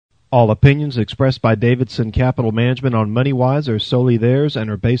All opinions expressed by Davidson Capital Management on MoneyWise are solely theirs and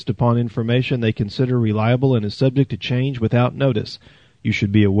are based upon information they consider reliable and is subject to change without notice. You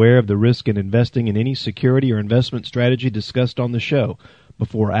should be aware of the risk in investing in any security or investment strategy discussed on the show.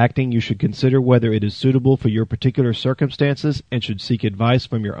 Before acting, you should consider whether it is suitable for your particular circumstances and should seek advice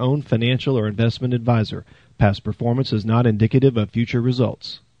from your own financial or investment advisor. Past performance is not indicative of future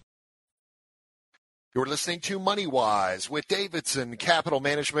results. You're listening to MoneyWise with Davidson Capital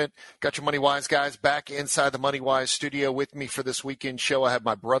Management. Got your MoneyWise guys back inside the MoneyWise studio with me for this weekend show. I have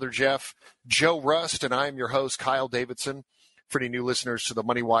my brother Jeff, Joe Rust, and I am your host, Kyle Davidson. For any new listeners to the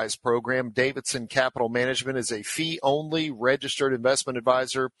MoneyWise program, Davidson Capital Management is a fee-only registered investment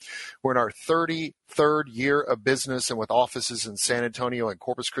advisor. We're in our 33rd year of business, and with offices in San Antonio and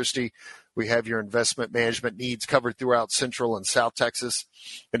Corpus Christi, we have your investment management needs covered throughout Central and South Texas.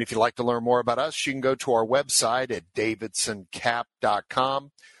 And if you'd like to learn more about us, you can go to our website at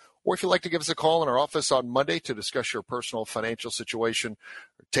davidsoncap.com. Or if you'd like to give us a call in our office on Monday to discuss your personal financial situation,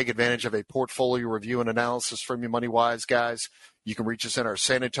 or take advantage of a portfolio review and analysis from your MoneyWise guys, you can reach us in our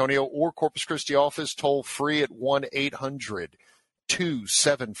San Antonio or Corpus Christi office toll free at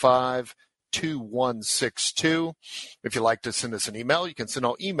 1-800-275-2162. If you'd like to send us an email, you can send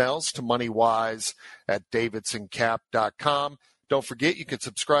all emails to moneywise@davidsoncap.com. Don't forget, you can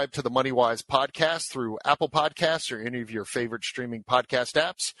subscribe to the MoneyWise podcast through Apple Podcasts or any of your favorite streaming podcast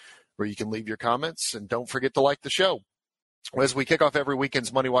apps, where you can leave your comments. And don't forget to like the show. As we kick off every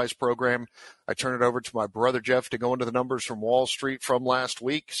weekend's MoneyWise program, I turn it over to my brother Jeff to go into the numbers from Wall Street from last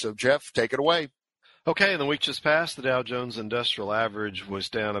week. So, Jeff, take it away. Okay, in the week just passed, the Dow Jones Industrial Average was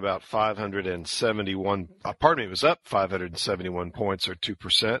down about 571. It was up 571 points, or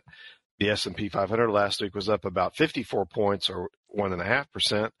 2%. The S&P 500 last week was up about 54 points, or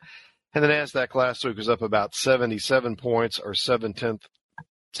 1.5%. And the NASDAQ last week was up about 77 points, or 7/10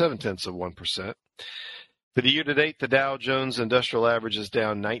 of 1%. For the year-to-date, the Dow Jones Industrial Average is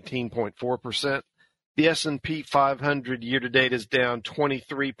down 19.4%. The S&P 500 year-to-date is down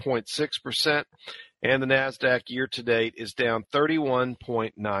 23.6%. And the NASDAQ year-to-date is down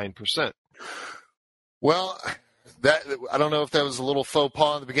 31.9%. Well, I don't know if that was a little faux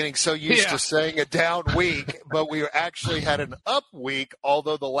pas in the beginning. So used to saying a down week, but we actually had an up week,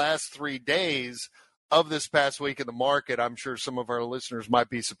 although the last 3 days of this past week in the market, I'm sure some of our listeners might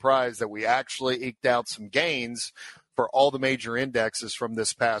be surprised that we actually eked out some gains for all the major indexes from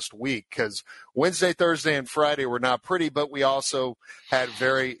this past week, because Wednesday, Thursday, and Friday were not pretty, but we also had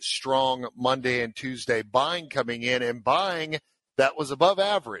very strong Monday and Tuesday buying coming in, and buying that was above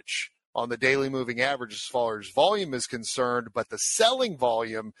average on the daily moving average as far as volume is concerned, but the selling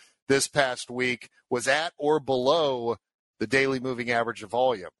volume this past week was at or below the daily moving average of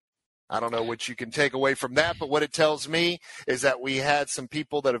volume. I don't know what you can take away from that, but what it tells me is that we had some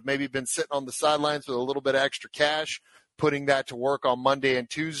people that have maybe been sitting on the sidelines with a little bit of extra cash, putting that to work on Monday and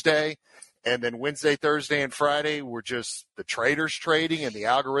Tuesday. And then Wednesday, Thursday, and Friday were just the traders trading and the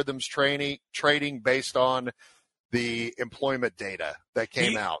algorithms trading based on the employment data that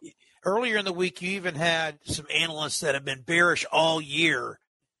came out. Earlier in the week, you even had some analysts that have been bearish all year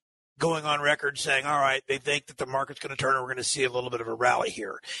going on record saying, all right, they think that the market's going to turn and we're going to see a little bit of a rally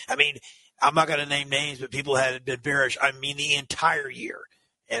here. I mean, I'm not going to name names, but people had been bearish, the entire year.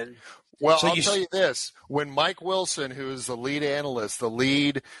 And well, so I'll tell you this. When Mike Wilson, who is the lead analyst, the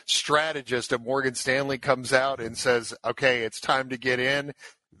lead strategist at Morgan Stanley, comes out and says, okay, it's time to get in,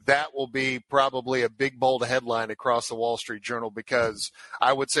 that will be probably a big, bold headline across the Wall Street Journal, because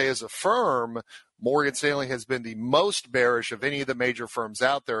I would say as a firm, Morgan Stanley has been the most bearish of any of the major firms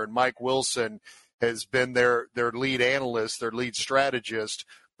out there, and Mike Wilson has been their lead analyst, their lead strategist,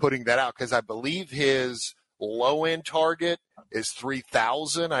 putting that out, because I believe his low-end target is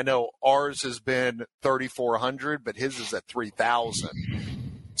 3,000. I know ours has been 3,400, but his is at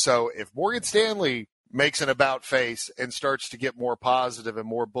 3,000. So if Morgan Stanley makes an about face and starts to get more positive and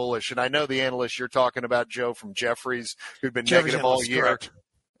more bullish, and I know the analyst you're talking about, Joe, from Jefferies, who'd been negative all year. Correct.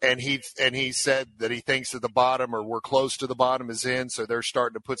 And he said that he thinks that the bottom, or we're close to the bottom, is in, so they're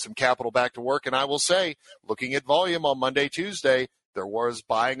starting to put some capital back to work. And I will say, looking at volume on Monday, Tuesday, there was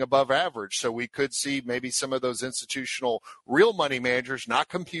buying above average. So we could see maybe some of those institutional real money managers, not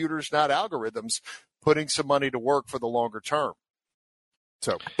computers, not algorithms, putting some money to work for the longer term.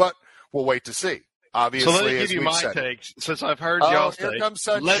 So, but we'll wait to see. Obviously, so let me give you my take. Since I've heard y'all's take,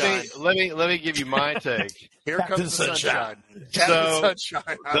 let me give you my take. Here comes the sunshine. So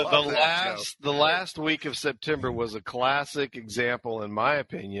the last week of September was a classic example, in my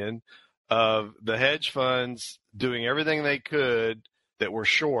opinion, of the hedge funds doing everything they could that were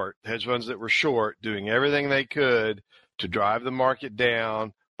short. Hedge funds that were short doing everything they could to drive the market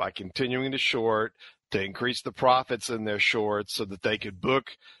down by continuing to short to increase the profits in their shorts so that they could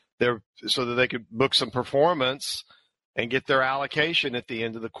book some performance and get their allocation at the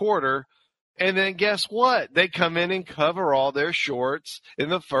end of the quarter. And then guess what? They come in and cover all their shorts in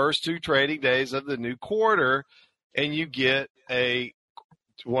the first 2 trading days of the new quarter, and you get a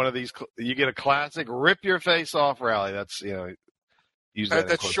classic rip your face off rally. That's, use that.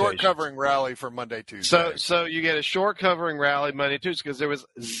 That's short covering rally for Monday, Tuesday. So you get a short covering rally Monday, Tuesday, because there was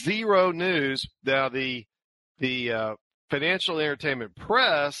zero news. Now the financial entertainment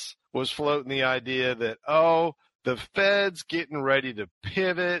press was floating the idea that, the Fed's getting ready to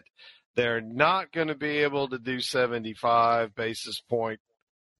pivot. They're not going to be able to do 75 basis point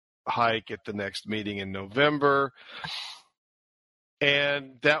hike at the next meeting in November.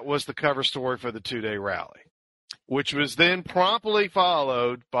 And that was the cover story for the 2-day rally, which was then promptly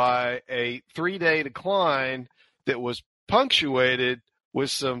followed by a 3-day decline that was punctuated with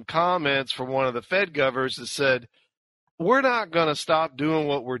some comments from one of the Fed governors that said, we're not going to stop doing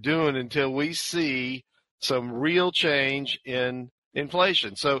what we're doing until we see some real change in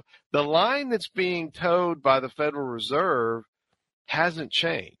inflation. So the line that's being towed by the Federal Reserve hasn't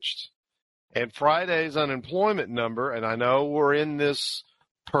changed. And Friday's unemployment number, and I know we're in this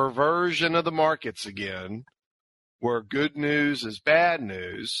perversion of the markets again, where good news is bad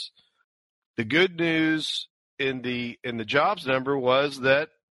news. The good news in the jobs number was that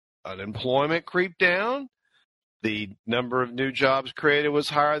unemployment creeped down. The number of new jobs created was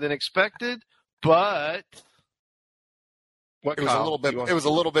higher than expected, but it was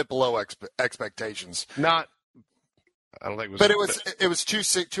a little bit below expectations. I don't think it was. But it was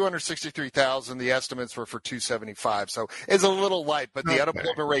 263,000. The estimates were for 275, so it's a little light. But the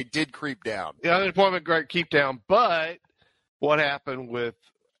unemployment rate did creep down. The unemployment rate creep down. But what happened with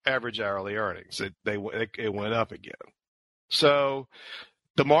average hourly earnings? It went up again. So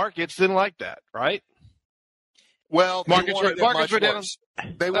the markets didn't like that, right? Well, markets were down.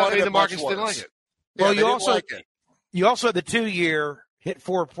 They wanted the markets didn't like it. Yeah, well, you also had the 2-year hit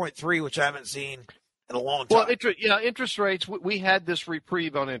 4.3, which I haven't seen in a long time. Well, interest rates. We had this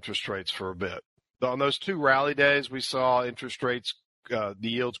reprieve on interest rates for a bit. On those 2 rally days, we saw interest rates, the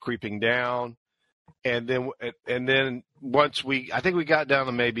yields creeping down, and then once I think we got down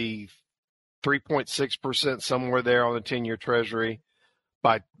to maybe 3.6% somewhere there on the 10-year Treasury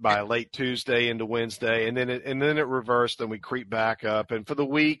by late Tuesday into Wednesday, and then it reversed, and we creep back up. And for the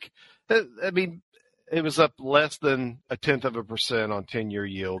week, it was up less than 0.1% on 10-year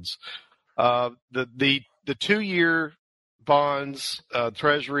yields. The 2-year bonds,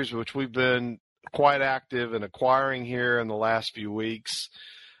 treasuries, which we've been quite active in acquiring here in the last few weeks,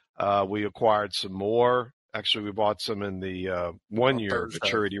 we acquired some more. Actually, we bought some in the 1-year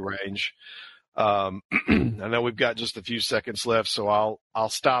maturity range. I know we've got just a few seconds left, so I'll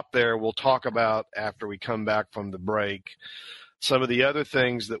stop there. We'll talk about, after we come back from the break, some of the other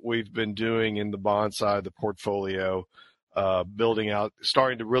things that we've been doing in the bond side of the portfolio,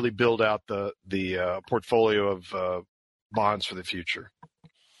 starting to really build out the portfolio of bonds for the future.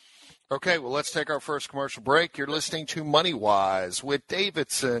 Okay, well, let's take our first commercial break. You're listening to Money Wise with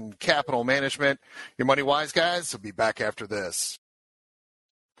Davidson Capital Management. Your Money Wise guys will be back after this.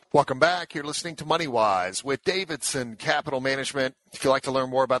 Welcome back. You're listening to Money Wise with Davidson Capital Management. If you'd like to learn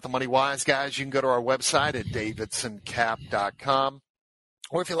more about the Money Wise guys, you can go to our website at davidsoncap.com.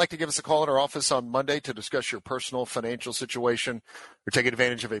 Or if you'd like to give us a call at our office on Monday to discuss your personal financial situation or take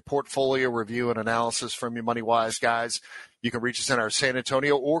advantage of a portfolio review and analysis from your Money Wise guys, you can reach us in our San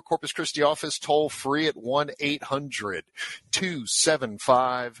Antonio or Corpus Christi office toll free at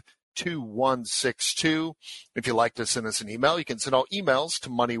 1-800-275-2162. If you'd like to send us an email, you can send all emails to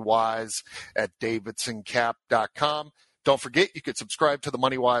moneywise@davidsoncap.com. Don't forget, you could subscribe to the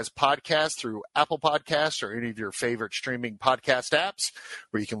MoneyWise podcast through Apple Podcasts or any of your favorite streaming podcast apps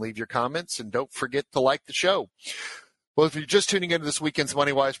where you can leave your comments. And don't forget to like the show. Well, if you're just tuning into this weekend's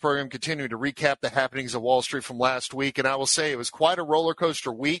MoneyWise program, continuing to recap the happenings of Wall Street from last week, and I will say it was quite a roller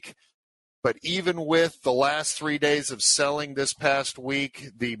coaster week. But even with the last 3 days of selling this past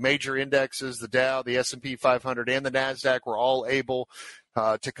week, the major indexes, the Dow, the S&P 500, and the NASDAQ were all able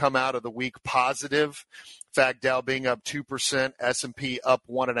to come out of the week positive. In fact, Dow being up 2%, S&P up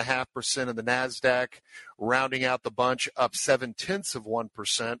 1.5%, and the NASDAQ rounding out the bunch up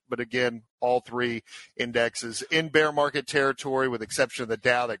 0.7%. But again, all three indexes in bear market territory, with the exception of the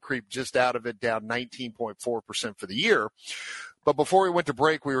Dow that creeped just out of it, down 19.4% for the year. But before we went to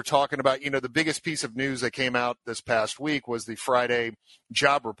break, we were talking about, the biggest piece of news that came out this past week was the Friday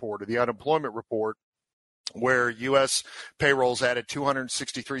job report, or the unemployment report, where U.S. payrolls added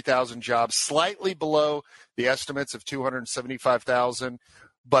 263,000 jobs, slightly below the estimates of 275,000.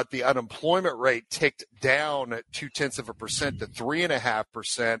 but the unemployment rate ticked down 0.2% to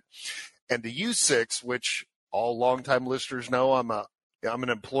 3.5%. And the U6, which all longtime listeners know I'm an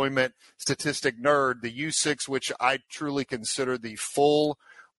employment statistic nerd, the U6, which I truly consider the full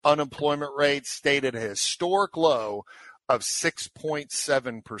unemployment rate, stayed at a historic low of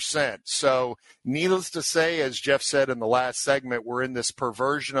 6.7%. So needless to say, as Jeff said in the last segment, we're in this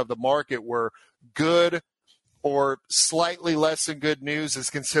perversion of the market where good or slightly less than good news is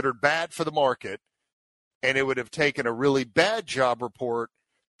considered bad for the market. And it would have taken a really bad job report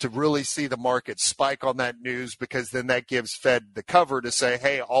to really see the market spike on that news, because then that gives Fed the cover to say,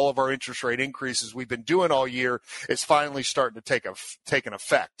 hey, all of our interest rate increases we've been doing all year is finally starting to take an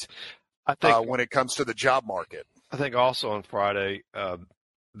effect when it comes to the job market. I think also on Friday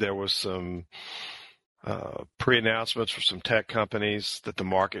there was some pre-announcements for some tech companies that the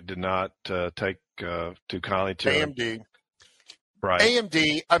market did not take too kindly to. AMD. Right.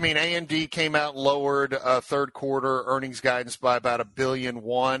 AMD came out and lowered third quarter earnings guidance by about $1.1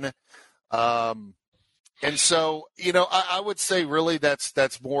 billion. And so, I would say really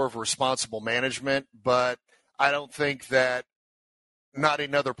that's more of responsible management, but I don't think that not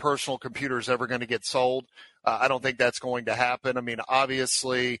another personal computer is ever going to get sold. I don't think that's going to happen. I mean,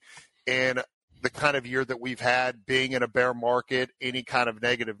 obviously, in the kind of year that we've had, being in a bear market, any kind of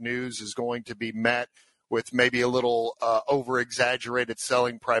negative news is going to be met with maybe a little over-exaggerated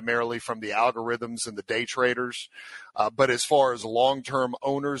selling, primarily from the algorithms and the day traders. But as far as long-term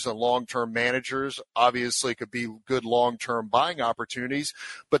owners and long-term managers, obviously could be good long-term buying opportunities.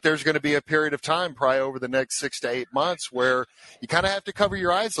 But there's going to be a period of time, probably over the next 6 to 8 months, where you kind of have to cover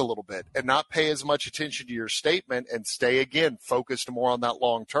your eyes a little bit and not pay as much attention to your statement and stay, again, focused more on that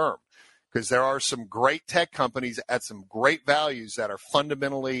long-term. Because there are some great tech companies at some great values that are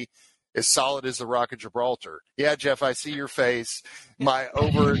fundamentally as solid as the Rock of Gibraltar. Yeah, Jeff, I see your face. I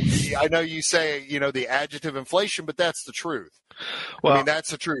know you say, the adjective inflation, but that's the truth. Well,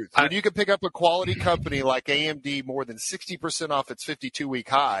 that's the truth. When you can pick up a quality company like AMD more than 60% off its 52-week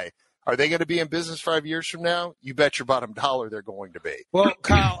high, are they going to be in business 5 years from now? You bet your bottom dollar they're going to be. Well,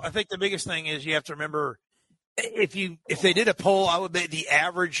 Kyle, I think the biggest thing is you have to remember, if they did a poll, I would bet the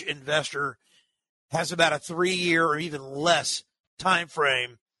average investor has about a 3-year or even less time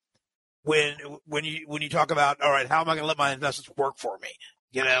frame when you talk about, all right, how am I going to let my investments work for me?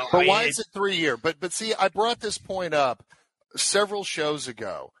 But why is it 3 year? But see, I brought this point up several shows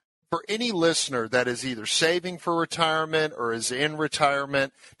ago. For any listener that is either saving for retirement or is in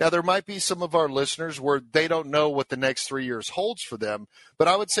retirement, now there might be some of our listeners where they don't know what the next 3 years holds for them. But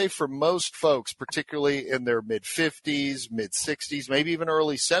I would say for most folks, particularly in their mid-50s, mid-60s, maybe even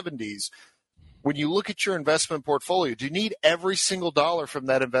early 70s, when you look at your investment portfolio, do you need every single dollar from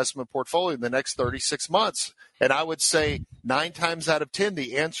that investment portfolio in the next 36 months? And I would say 9 times out of 10,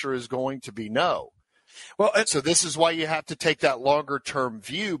 the answer is going to be no. Well, so this is why you have to take that longer-term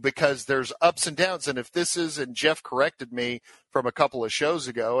view, because there's ups and downs. And if this is, and Jeff corrected me from a couple of shows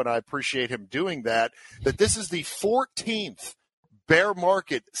ago, and I appreciate him doing that this is the 14th bear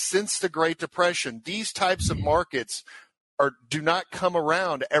market since the Great Depression. These types of markets do not come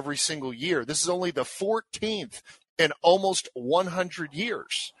around every single year. This is only the 14th in almost 100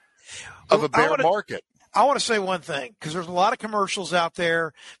 years of a bear market. I want to say one thing, because there's a lot of commercials out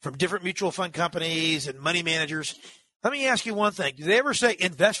there from different mutual fund companies and money managers. Let me ask you one thing. Do they ever say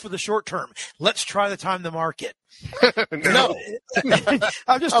invest for the short term? Let's try to time the market. No.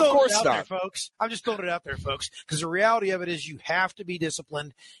 I'm just throwing it out there, folks. I'm just throwing it out there, folks, because the reality of it is you have to be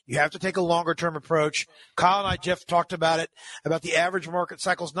disciplined. You have to take a longer-term approach. Kyle and I, Jeff, talked about it, about the average market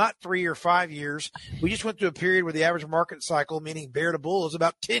cycles, not 3 or 5 years. We just went through a period where the average market cycle, meaning bear to bull, is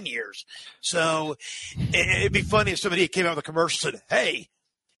about 10 years. So it'd be funny if somebody came out with a commercial and said, hey,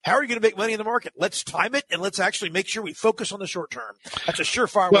 how are you going to make money in the market? Let's time it, and let's actually make sure we focus on the short term. That's a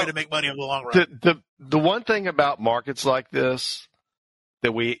surefire way to make money in the long run. The one thing about markets like this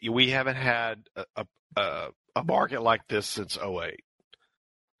that we haven't had a market like this since 2008.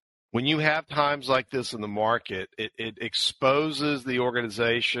 When you have times like this in the market, it exposes the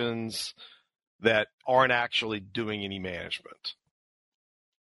organizations that aren't actually doing any management.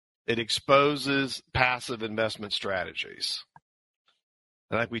 It exposes passive investment strategies.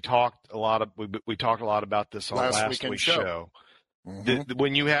 I think we talked a lot about this on last week's show. Mm-hmm.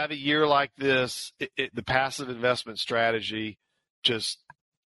 When you have a year like this, the passive investment strategy just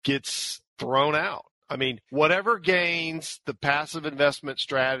gets thrown out. I mean, whatever gains the passive investment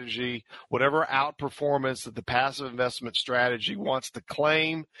strategy, whatever outperformance that the passive investment strategy wants to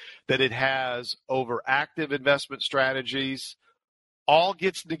claim that it has over active investment strategies, all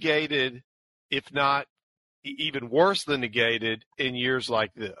gets negated, if not even worse than negated in years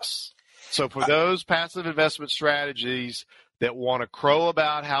like this. So for those passive investment strategies that want to crow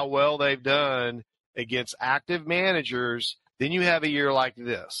about how well they've done against active managers, then you have a year like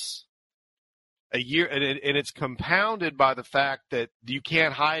this. A year, and it's compounded by the fact that you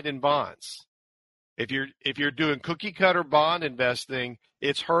can't hide in bonds. If you're doing cookie cutter bond investing,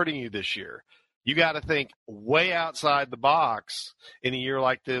 it's hurting you this year. You got to think way outside the box in a year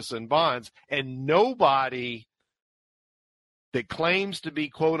like this in bonds, and nobody that claims to be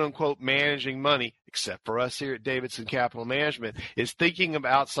quote unquote managing money, except for us here at Davidson Capital Management, is thinking of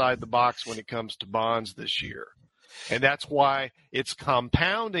outside the box when it comes to bonds this year. And that's why it's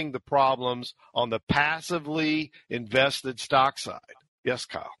compounding the problems on the passively invested stock side. Yes,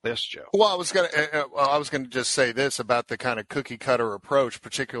 Kyle. Yes, Joe. Well, I was going to just say this about the kind of cookie cutter approach,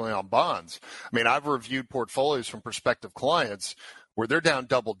 particularly on bonds. I mean, I've reviewed portfolios from prospective clients where they're down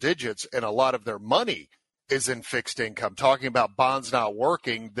double digits and a lot of their money is in fixed income. Talking about bonds not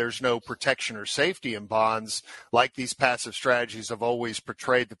working, there's no protection or safety in bonds like these passive strategies have always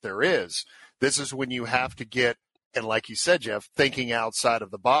portrayed that there is. This is when you have to get, and like you said, Jeff, thinking outside of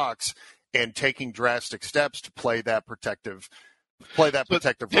the box and taking drastic steps to play that protective role.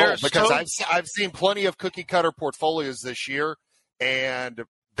 Because I've seen plenty of cookie cutter portfolios this year, and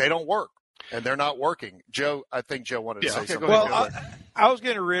they don't work, and they're not working. Joe, I think Joe wanted to say something. Well, I was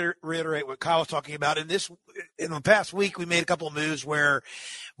going to reiterate what Kyle was talking about. In the past week, we made a couple of moves where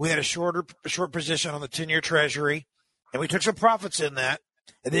we had a short position on the 10-year Treasury, and we took some profits in that,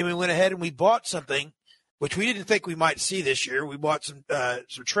 and then we went ahead and we bought something which we didn't think we might see this year. We bought some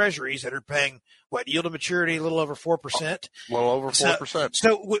treasuries that are paying, yield to maturity a little over 4%. Well over 4%.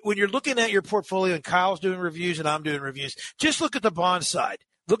 So when you're looking at your portfolio, and Kyle's doing reviews and I'm doing reviews, just look at the bond side.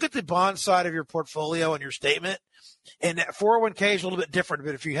 Look at the bond side of your portfolio and your statement. And that 401k is a little bit different,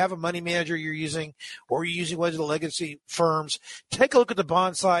 but if you have a money manager you're using or you're using one of the legacy firms, take a look at the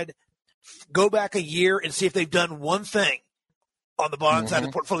bond side, go back a year and see if they've done one thing on the bond side of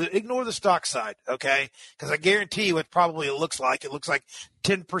the portfolio. Ignore the stock side, okay? Because I guarantee you what probably it looks like. It looks like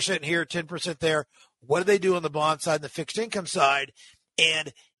 10% here, 10% there. What do they do on the bond side and the fixed income side?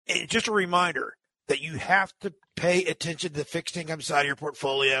 And just a reminder that you have to pay attention to the fixed income side of your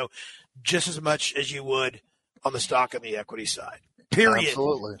portfolio just as much as you would on the stock and the equity side. Period.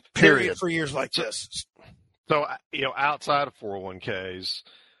 Absolutely. Period for years like this. So, outside of 401ks,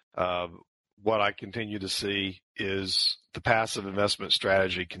 what I continue to see is the passive investment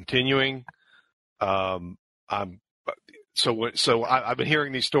strategy continuing. I've been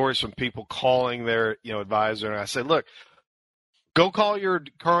hearing these stories from people calling their, advisor, and I said, look, go call your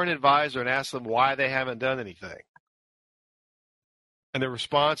current advisor and ask them why they haven't done anything. And the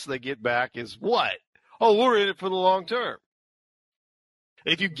response they get back is, what? Oh, we're in it for the long term.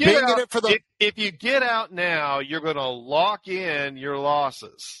 If you get out now, you're going to lock in your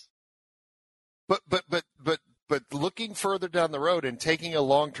losses. But looking further down the road and taking a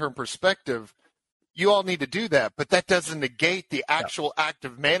long-term perspective, you all need to do that. But that doesn't negate the actual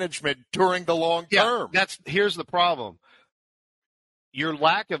active management during the long term. Here's the problem. Your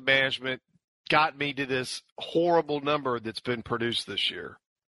lack of management got me to this horrible number that's been produced this year,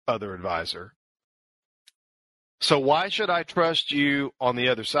 other advisor. So why should I trust you on the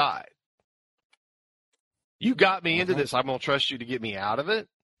other side? You got me into this. I'm going to trust you to get me out of it.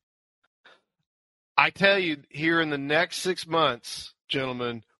 I tell you, here in the next 6 months,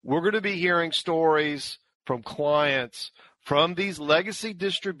 gentlemen, we're going to be hearing stories from clients from these legacy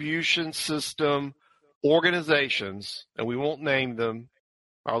distribution system organizations, and we won't name them.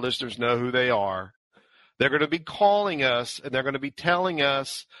 Our listeners know who they are. They're going to be calling us, and they're going to be telling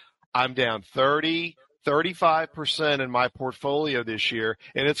us, I'm down 30, 35% in my portfolio this year,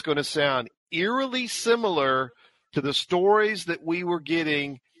 and it's going to sound eerily similar to the stories that we were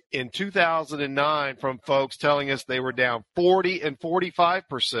getting in 2009 from folks telling us they were down 40 and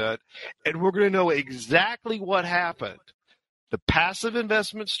 45%, and we're going to know exactly what happened. The passive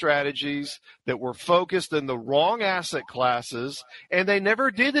investment strategies that were focused in the wrong asset classes, and they never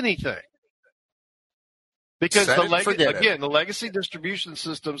did anything. Because the legacy distribution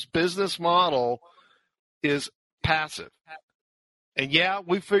system's business model is passive. And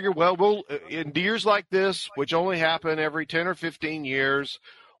we figure, we'll in years like this, which only happen every 10 or 15 years,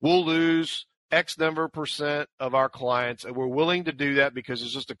 we'll lose X number % of our clients, and we're willing to do that because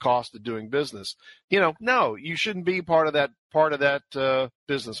it's just a cost of doing business. No, you shouldn't be part of that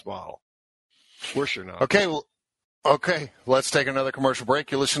business model. We're sure not. Okay. Let's take another commercial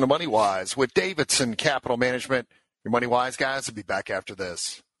break. You listen to Money Wise with Davidson Capital Management. Your Money Wise guys will be back after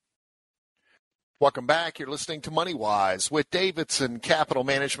this. Welcome back. You're listening to Money Wise with Davidson Capital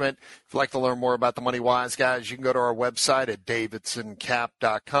Management. If you'd like to learn more about the Money Wise guys, you can go to our website at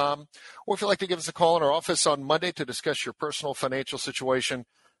davidsoncap.com. Or if you'd like to give us a call in our office on Monday to discuss your personal financial situation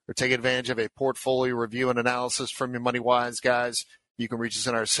or take advantage of a portfolio review and analysis from your Money Wise guys, you can reach us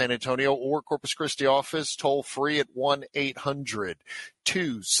in our San Antonio or Corpus Christi office, toll free at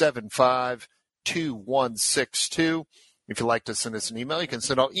 1-800-275-2162. If you'd like to send us an email, you can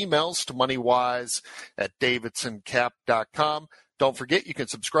send out emails to moneywise@davidsoncap.com. Don't forget, you can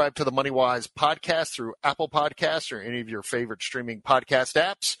subscribe to the MoneyWise podcast through Apple Podcasts or any of your favorite streaming podcast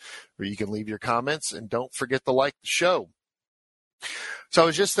apps, where you can leave your comments. And don't forget to like the show. So I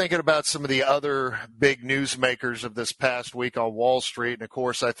was just thinking about some of the other big news makers of this past week on Wall Street. And, of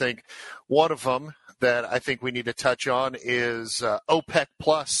course, I think one of them that I think we need to touch on is OPEC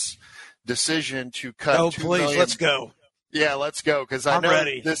Plus decision to cut 2 please, million. Let's go. Yeah, let's go, because I know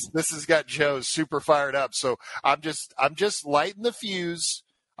ready. this has got Joe super fired up. So I'm just lighting the fuse.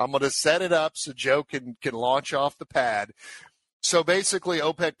 I'm going to set it up so Joe can launch off the pad. So basically,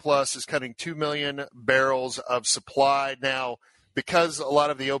 OPEC Plus is cutting 2 million barrels of supply now, because a lot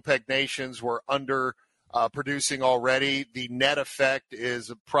of the OPEC nations were under producing already. The net effect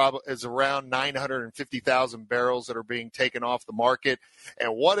is around 950,000 barrels that are being taken off the market.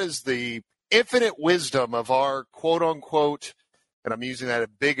 And what is the infinite wisdom of our quote-unquote, and I'm using that in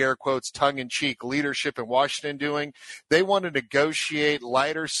big air quotes, tongue-in-cheek leadership in Washington doing? They want to negotiate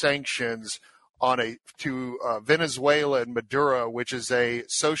lighter sanctions to Venezuela and Maduro, which is a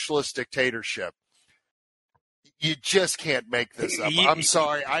socialist dictatorship. You just can't make this up. I'm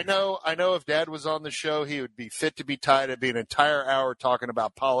sorry. I know if Dad was on the show, he would be fit to be tied. It'd be an entire hour talking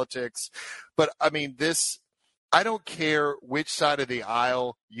about politics. But, I mean, I don't care which side of the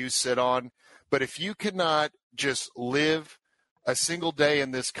aisle you sit on, but if you cannot just live a single day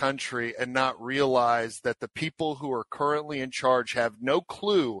in this country and not realize that the people who are currently in charge have no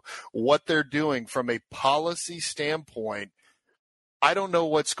clue what they're doing from a policy standpoint, I don't know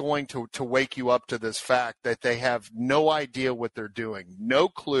what's going to wake you up to this fact that they have no idea what they're doing, no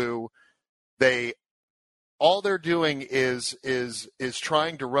clue. All they're doing is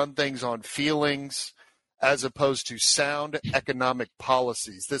trying to run things on feelings as opposed to sound economic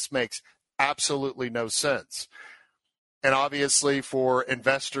policies. This makes absolutely no sense. And obviously for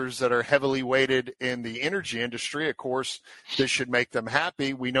investors that are heavily weighted in the energy industry, of course, this should make them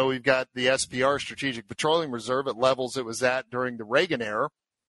happy. We know we've got the SPR, Strategic Petroleum Reserve, at levels it was at during the Reagan era.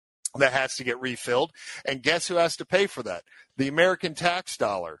 That has to get refilled. And guess who has to pay for that? The American tax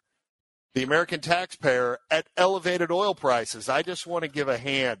dollar, the American taxpayer, at elevated oil prices. I just want to give a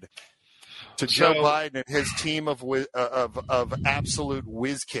hand to Joe Biden and his team of absolute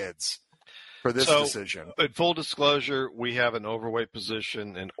whiz kids for this decision. In full disclosure, we have an overweight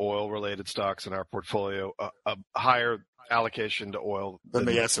position in oil-related stocks in our portfolio, a higher allocation to oil than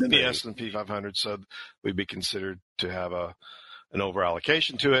the S&P 500, so we'd be considered to have an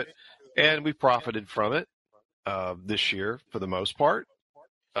over-allocation to it. And we profited from it this year for the most part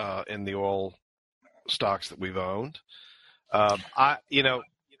in the oil stocks that we've owned.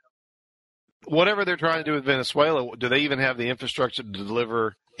 Whatever they're trying to do with Venezuela, do they even have the infrastructure to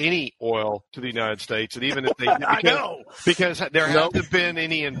deliver any oil to the United States? And even if they, because there hasn't been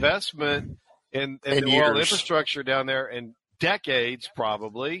any investment in the oil infrastructure down there in decades,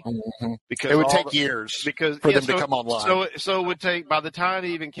 probably. Mm-hmm. Because it would take years for them to come online. So it would take, by the time it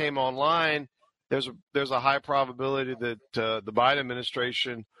even came online, there's a high probability that the Biden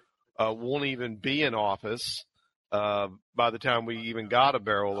administration won't even be in office by the time we even got a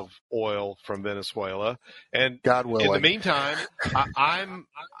barrel of oil from Venezuela. And God willing. In the meantime,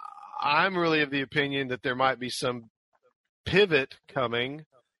 I'm really of the opinion that there might be some pivot coming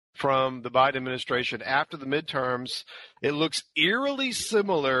from the Biden administration after the midterms. It looks eerily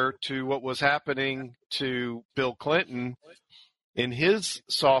similar to what was happening to Bill Clinton in his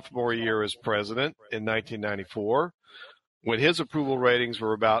sophomore year as president in 1994, when his approval ratings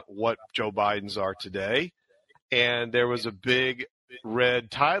were about what Joe Biden's are today. And there was a big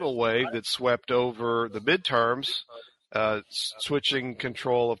red tidal wave that swept over the midterms, switching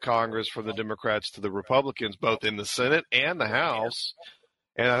control of Congress from the Democrats to the Republicans, both in the Senate and the House.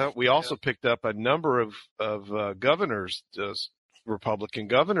 And we also picked up a number of governors, Republican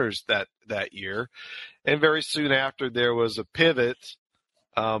governors that year. And very soon after, there was a pivot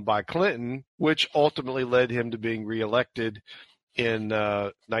by Clinton, which ultimately led him to being reelected in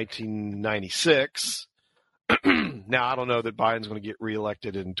 1996. Now, I don't know that Biden's going to get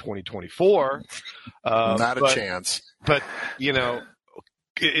reelected in 2024. Not a chance. But,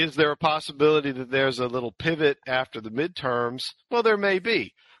 is there a possibility that there's a little pivot after the midterms? Well, there may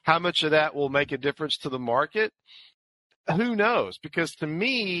be. How much of that will make a difference to the market? Who knows? Because to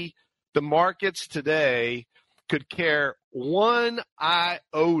me, the markets today could care one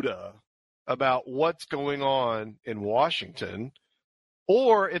iota about what's going on in Washington,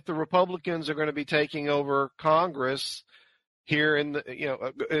 or if the Republicans are going to be taking over Congress here when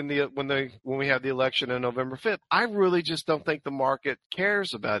we have the election on November 5th. I really just don't think the market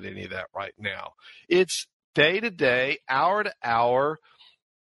cares about any of that right now. It's day to day, hour to hour,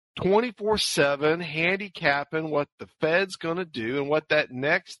 24/7 handicapping what the Fed's going to do and what that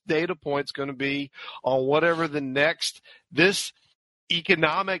next data point's going to be on whatever this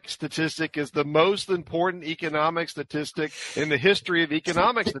economic statistic is the most important economic statistic in the history of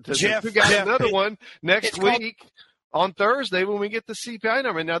economic statistics. Jeff, We got another one next week on Thursday when we get the CPI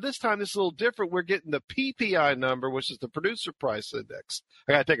number. Now, this time it's a little different. We're getting the PPI number, which is the Producer Price Index.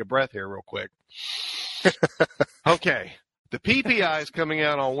 I got to take a breath here real quick. Okay. The PPI is coming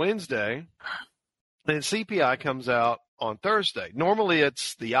out on Wednesday, and CPI comes out on Thursday. Normally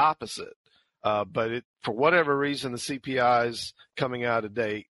it's the opposite, but for whatever reason, the CPI is coming out a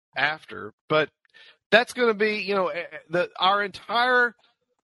day after. But that's going to be, our entire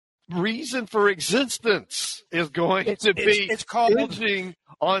reason for existence is going to be hinging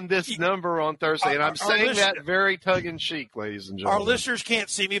on this number on Thursday. And I'm saying that very tongue-in-cheek, ladies and gentlemen. Our listeners can't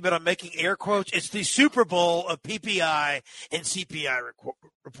see me, but I'm making air quotes. It's the Super Bowl of PPI and CPI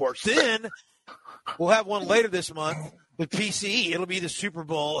reports. Then we'll have one later this month with PCE. It'll be the Super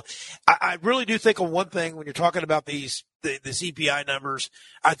Bowl. I really do think of one thing when you're talking about the CPI numbers.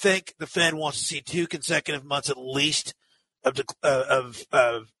 I think the Fed wants to see 2 consecutive months at least of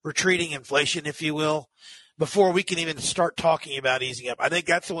retreating inflation, if you will, before we can even start talking about easing up. I think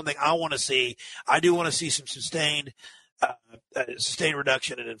that's the one thing I want to see. I do want to see some sustained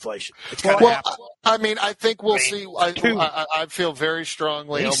reduction in inflation. It's got to happen. I mean, I think we'll see. I feel very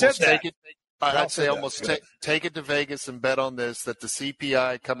strongly. I'd say almost take it to Vegas and bet on this, that the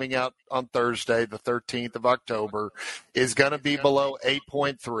CPI coming out on Thursday, the 13th of October, is going to be below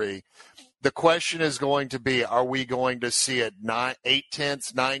 8.3. The question is going to be, are we going to see it 0.8,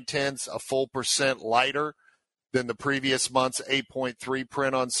 0.9, a full percent lighter than the previous month's 8.3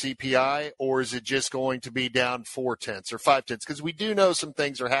 print on CPI, or is it just going to be down 0.4 or 0.5? Because we do know some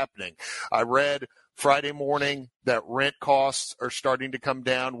things are happening. I read Friday morning that rent costs are starting to come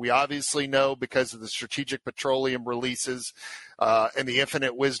down. We obviously know, because of the strategic petroleum releases and the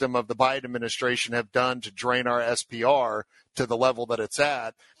infinite wisdom of the Biden administration have done to drain our SPR to the level that it's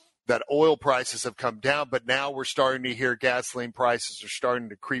at, that oil prices have come down. But now we're starting to hear gasoline prices are starting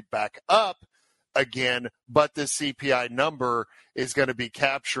to creep back up again. But this CPI number is going to be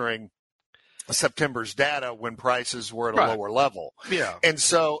capturing September's data when prices were at a lower level. Yeah. And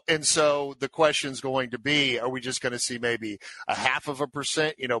so the question's going to be, are we just going to see maybe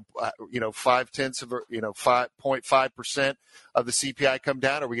 0.5%, 5.5% of the CPI come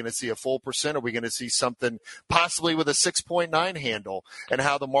down? Are we going to see a full percent? Are we going to see something possibly with a 6.9 handle, and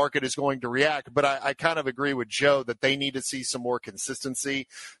how the market is going to react? But I kind of agree with Joe that they need to see some more consistency,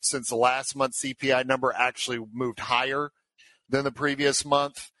 since the last month's CPI number actually moved higher than the previous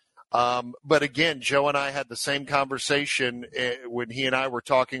month. But again, Joe and I had the same conversation when he and I were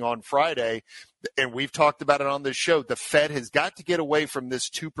talking on Friday, and we've talked about it on this show. The Fed has got to get away from this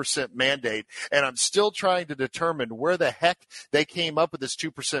 2% mandate, and I'm still trying to determine where the heck they came up with this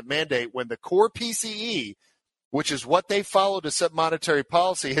 2% mandate when the core PCE, which is what they follow to set monetary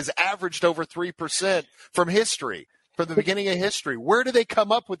policy, has averaged over 3% from history, from the beginning of history. Where do they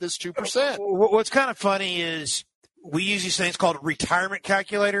come up with this 2%? What's kind of funny is we use these things called retirement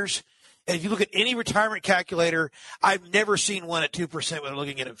calculators. And if you look at any retirement calculator, I've never seen one at 2% when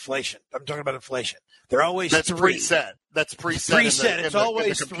looking at inflation. I'm talking about inflation. They're always That's preset. That's preset. It's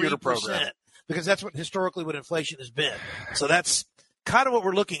always the computer 3%, program, because that's what historically what inflation has been. So that's kind of what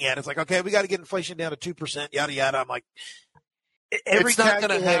we're looking at. It's like, okay, we got to get inflation down to 2%, yada yada. I'm like, it's not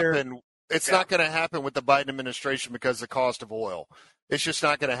going to happen. It's not going to happen with the Biden administration because of the cost of oil. It's just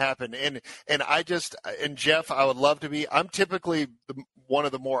not going to happen. And Jeff, I would love to be. I'm typically one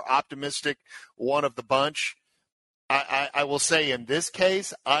of the more optimistic one of the bunch. I will say in this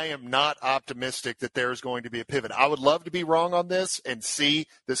case, I am not optimistic that there's going to be a pivot. I would love to be wrong on this and see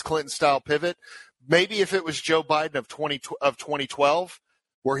this Clinton-style pivot. Maybe if it was Joe Biden of 2012,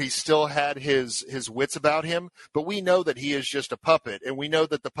 where he still had his wits about him, but we know that he is just a puppet, and we know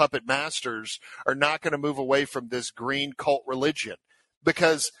that the puppet masters are not going to move away from this green cult religion.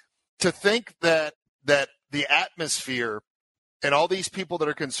 Because to think that the atmosphere and all these people that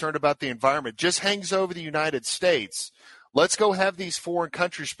are concerned about the environment just hangs over the United States, let's go have these foreign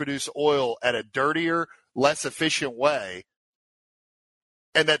countries produce oil at a dirtier, less efficient way,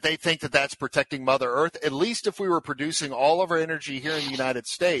 and that they think that that's protecting Mother Earth. At least if we were producing all of our energy here in the United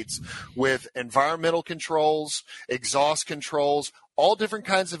States with environmental controls, exhaust controls, all different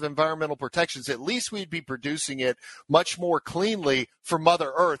kinds of environmental protections, at least we'd be producing it much more cleanly for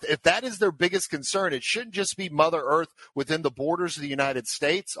Mother Earth. If that is their biggest concern, it shouldn't just be Mother Earth within the borders of the United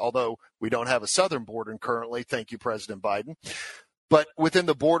States, although we don't have a southern border currently. Thank you, President Biden. But within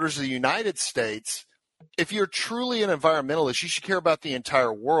the borders of the United States, if you're truly an environmentalist, you should care about the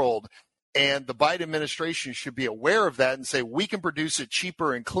entire world. And the Biden administration should be aware of that and say, we can produce it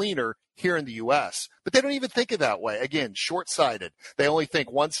cheaper and cleaner here in the U.S. But they don't even think of that way. Again, short-sighted. They only think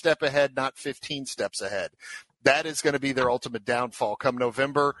one step ahead, not 15 steps ahead. That is going to be their ultimate downfall come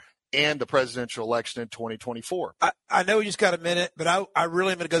November and the presidential election in 2024. I know we just got a minute, but I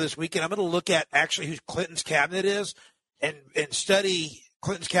really am going to go this weekend. I'm going to look at actually who Clinton's cabinet is and study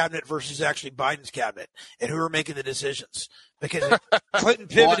Clinton's cabinet versus actually Biden's cabinet and who are making the decisions. Because Clinton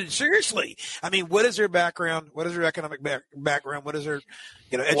pivoted seriously. I mean, what is their background? What is their economic background? What is their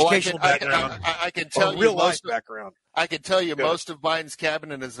educational background? I can tell you real life background. I can tell you most of Biden's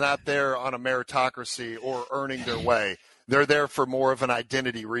cabinet is not there on a meritocracy or earning their way. They're there for more of an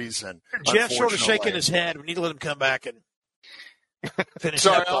identity reason. Jeff's sort of shaking his head. We need to let him come back and finish.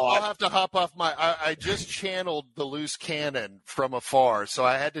 Sorry, I'll have to hop off I just channeled the loose cannon from afar, so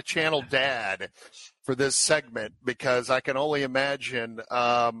I had to channel Dad for this segment because I can only imagine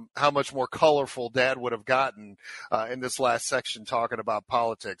how much more colorful Dad would have gotten in this last section talking about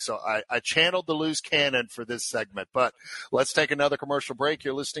politics. So I channeled the loose cannon for this segment. But let's take another commercial break.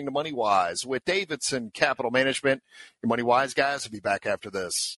 You're listening to Money Wise with Davidson Capital Management. Your Money Wise guys will be back after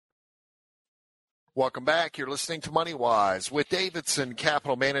this. Welcome back. You're listening to Money Wise with Davidson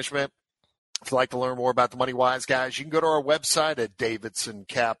Capital Management. If you'd like to learn more about the Money Wise guys, you can go to our website at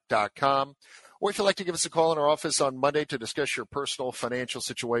davidsoncap.com. Or if you'd like to give us a call in our office on Monday to discuss your personal financial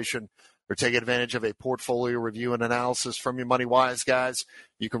situation or take advantage of a portfolio review and analysis from your Money Wise guys,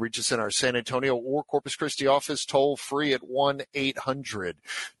 you can reach us in our San Antonio or Corpus Christi office toll free at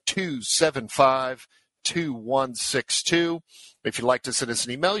 1-800-275-2162. If you'd like to send us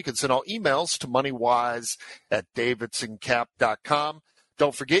an email, you can send all emails to moneywise@davidsoncap.com.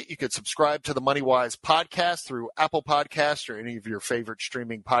 Don't forget, you can subscribe to the MoneyWise podcast through Apple Podcasts or any of your favorite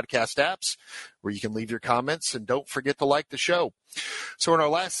streaming podcast apps where you can leave your comments. And don't forget to like the show. So in our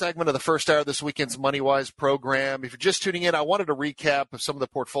last segment of the first hour of this weekend's MoneyWise program, if you're just tuning in, I wanted to recap of some of the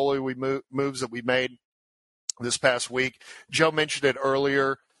portfolio moves that we made this past week. Joe mentioned it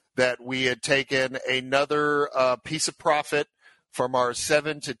earlier that we had taken another piece of profit from our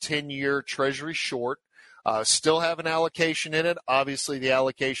 7 to 10 year Treasury short. Still have an allocation in it. Obviously, the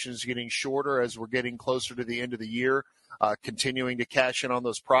allocation is getting shorter as we're getting closer to the end of the year, continuing to cash in on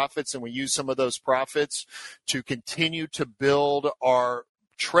those profits. And we use some of those profits to continue to build our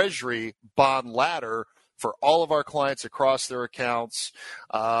Treasury bond ladder for all of our clients across their accounts.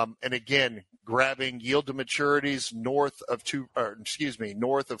 And again, grabbing yield to maturities north of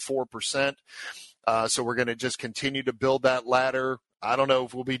 4%. So we're going to just continue to build that ladder. I don't know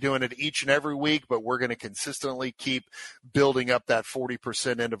if we'll be doing it each and every week, but we're going to consistently keep building up that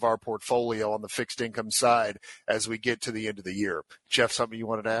 40% end of our portfolio on the fixed income side as we get to the end of the year. Jeff, something you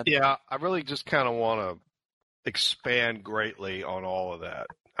wanted to add? Yeah, I really just kind of want to expand greatly on all of that.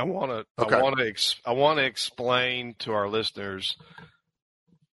 I want to explain to our listeners,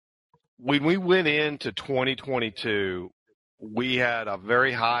 when we went into 2022, we had a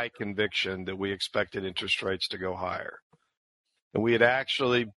very high conviction that we expected interest rates to go higher. And we had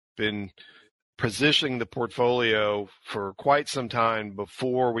actually been positioning the portfolio for quite some time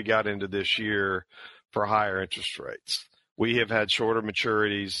before we got into this year for higher interest rates. We have had shorter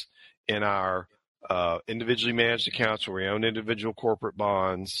maturities in our individually managed accounts where we own individual corporate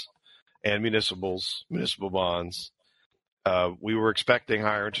bonds and municipal bonds. We were expecting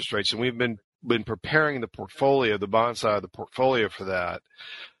higher interest rates, and we've been preparing the portfolio, the bond side of the portfolio for that.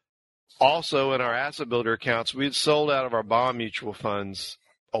 Also, in our asset builder accounts, we had sold out of our bond mutual funds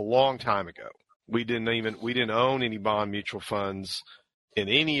a long time ago. We didn't own any bond mutual funds in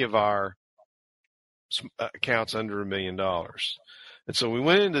any of our accounts under $1 million. And so we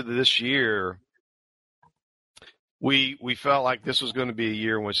went into this year, we felt like this was going to be a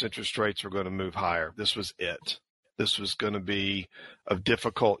year in which interest rates were going to move higher. This was it. This was going to be a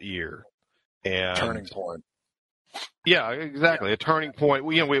difficult year. And turning point. Yeah, exactly. Yeah. A turning point.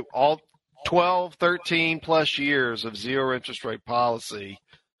 We all 12, 13 plus years of zero interest rate policy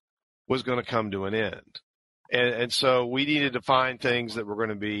was going to come to an end. And so we needed to find things that were going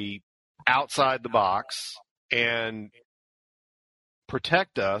to be outside the box and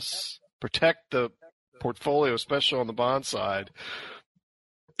protect the portfolio, especially on the bond side,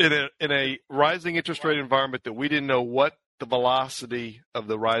 in a rising interest rate environment that we didn't know what the velocity of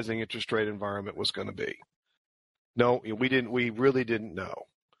the rising interest rate environment was going to be. No, we didn't. We really didn't know,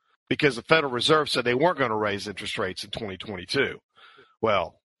 because the Federal Reserve said they weren't going to raise interest rates in 2022.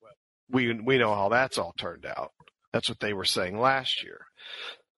 Well, we know how that's all turned out. That's what they were saying last year.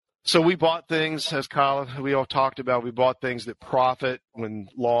 So we bought things, as Colin, we all talked about, we bought things that profit when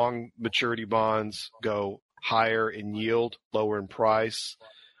long maturity bonds go higher in yield, lower in price.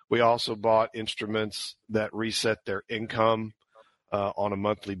 We also bought instruments that reset their income on a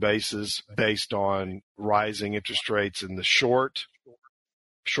monthly basis based on rising interest rates in the shorter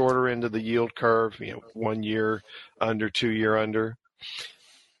end of the yield curve, 1 year under, 2 year under.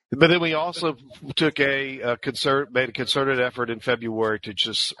 But then we also took made a concerted effort in February to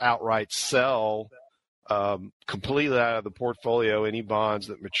just outright sell completely out of the portfolio any bonds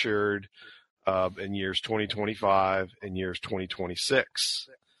that matured in years 2025 and years 2026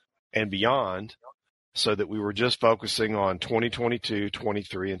 and beyond, so that we were just focusing on 2022,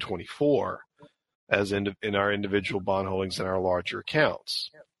 23, and 24 as in our individual bond holdings in our larger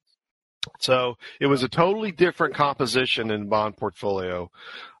accounts. So it was a totally different composition in the bond portfolio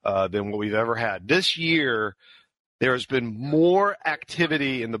than what we've ever had. This year, there has been more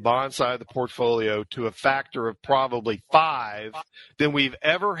activity in the bond side of the portfolio to a factor of probably 5 than we've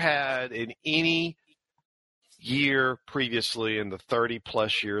ever had in any year previously in the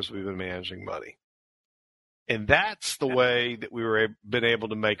 30-plus years we've been managing money. And that's the way that we were been able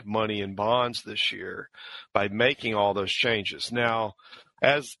to make money in bonds this year, by making all those changes. Now,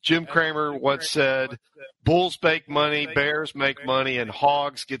 as Jim Cramer once said, bulls make money, bears make money, and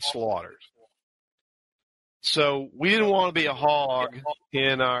hogs get slaughtered. So we didn't want to be a hog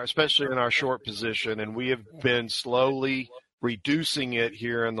especially in our short position, and we have been slowly reducing it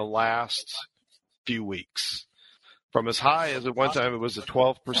here in the last few weeks. From as high as at one time, it was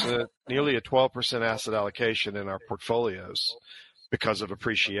nearly a 12% asset allocation in our portfolios because of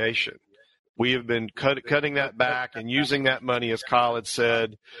appreciation. We have been cutting that back and using that money, as Colin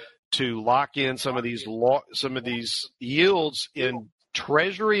said, to lock in some of these yields in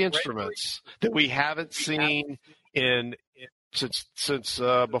Treasury instruments that we haven't seen since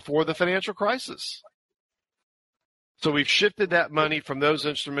before the financial crisis. So we've shifted that money from those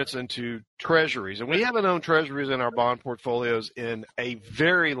instruments into treasuries. And we haven't owned treasuries in our bond portfolios in a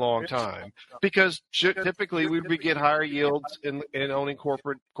very long time, because typically we would get higher yields in owning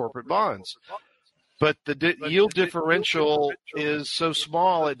corporate bonds. But the yield differential is so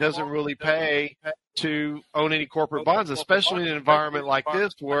small, it doesn't really pay to own any corporate bonds, especially in an environment like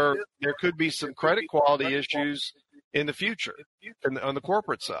this where there could be some credit quality issues in the future on the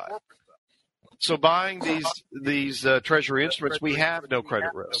corporate side. So buying these treasury instruments, we have no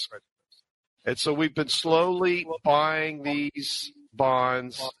credit risk. And so we've been slowly buying these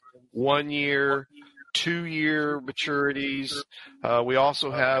bonds 1 year, 2 year maturities. We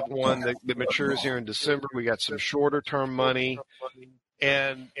also have one that matures here in December. We got some shorter term money.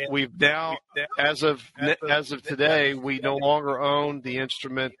 And we've now, as of today, we no longer own the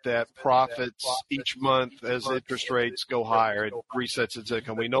instrument that profits each month as interest rates go higher. It resets its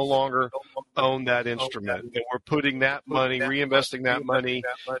income. We no longer own that instrument, and we're putting that money, reinvesting that money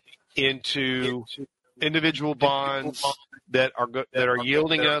into individual bonds that are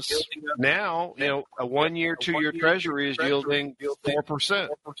yielding us now. A 1 year, 2 year Treasury is yielding 4%,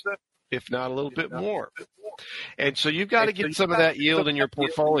 if not a little bit more. And so you've got to get some of that yield in your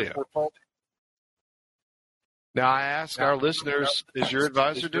portfolio. Now, I ask our listeners, is your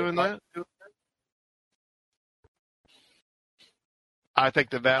advisor doing that? I think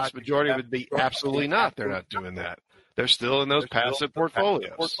the vast majority would be absolutely not. They're not doing that. They're still in those passive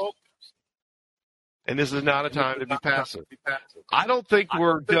portfolios. And this is not a time to be passive. I don't think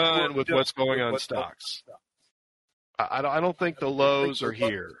we're done with what's going on in stocks. I don't think the lows are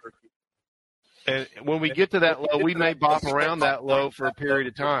here. And when we get to that low, we may bop around that low for a period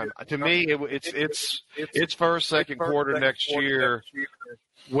of time. To me, it's first, second quarter next year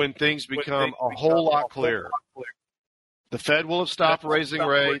when things become a whole lot clearer. The Fed will have stopped raising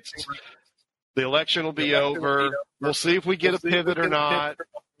rates. The election will be over. We'll see if we get a pivot or not.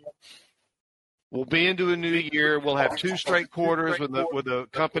 We'll be into a new year. We'll have 2 straight quarters when the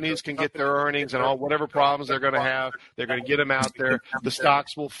companies can get their earnings and all whatever problems they're going to have. They're going to get them out there. The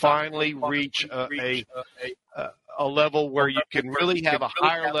stocks will finally reach a level where you can really have a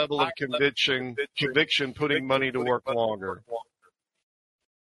higher level of conviction putting money to work longer.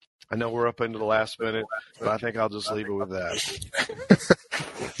 I know we're up into the last minute, but I think I'll just leave it with that.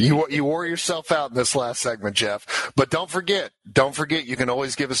 You wore yourself out in this last segment, Jeff. But don't forget, you can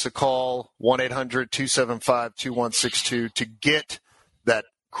always give us a call, 1-800-275-2162, to get that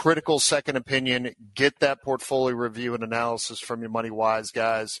critical second opinion, get that portfolio review and analysis from your Money Wise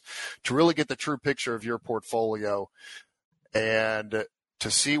guys to really get the true picture of your portfolio and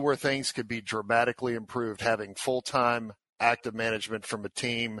to see where things could be dramatically improved, having full-time active management from a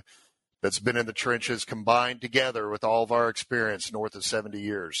team that's been in the trenches combined together with all of our experience north of 70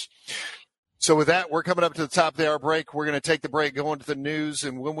 years. So with that, we're coming up to the top of the hour break. We're going to take the break, go into the news,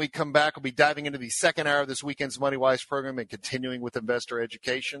 and when we come back, we'll be diving into the second hour of this weekend's Money Wise program and continuing with investor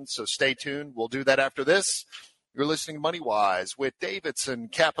education. So stay tuned. We'll do that after this. You're listening to Money Wise with Davidson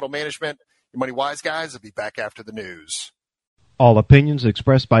Capital Management. Your Money Wise guys will be back after the news. All opinions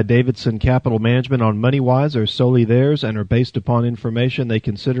expressed by Davidson Capital Management on MoneyWise are solely theirs and are based upon information they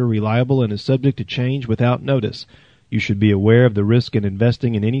consider reliable and is subject to change without notice. You should be aware of the risk in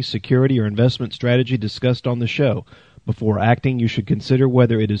investing in any security or investment strategy discussed on the show. Before acting, you should consider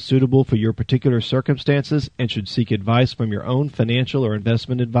whether it is suitable for your particular circumstances and should seek advice from your own financial or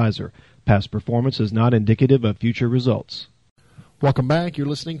investment advisor. Past performance is not indicative of future results. Welcome back. You're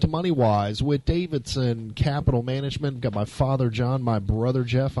listening to Money Wise with Davidson Capital Management. Got my father, John, my brother,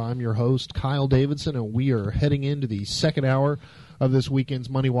 Jeff. I'm your host, Kyle Davidson, and we are heading into the second hour of this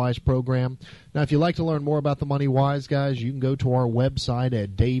weekend's Money Wise program. Now, if you'd like to learn more about the Money Wise guys, you can go to our website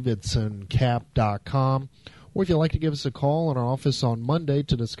at davidsoncap.com. Or if you'd like to give us a call in our office on Monday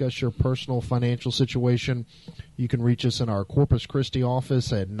to discuss your personal financial situation, you can reach us in our Corpus Christi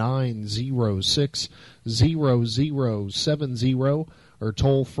office at 906-0070 or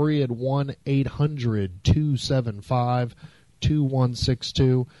toll free at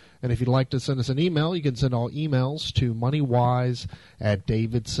 1-800-275-2162. And if you'd like to send us an email, you can send all emails to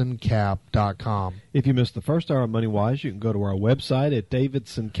moneywise@davidsoncap.com. If you missed the first hour of MoneyWise, you can go to our website at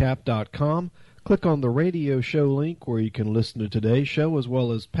davidsoncap.com. Click on the radio show link where you can listen to today's show as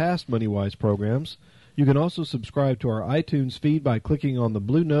well as past MoneyWise programs. You can also subscribe to our iTunes feed by clicking on the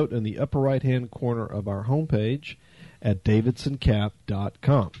blue note in the upper right-hand corner of our homepage at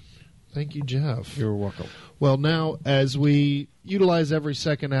davidsoncap.com. Thank you, Jeff. You're welcome. Well, now, as we utilize every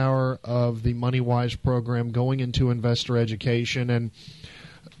second hour of the MoneyWise program going into investor education, and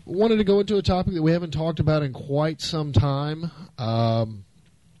wanted to go into a topic that we haven't talked about in quite some time.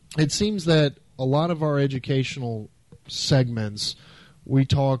 It seems that a lot of our educational segments, we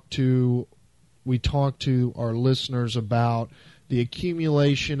talk to our listeners about the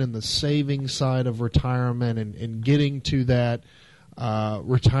accumulation and the saving side of retirement and getting to that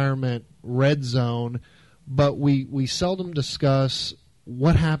retirement red zone, but we seldom discuss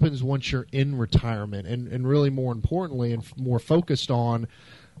what happens once you're in retirement, and really more importantly and more focused on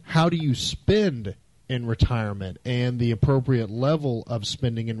how do you spend in retirement and the appropriate level of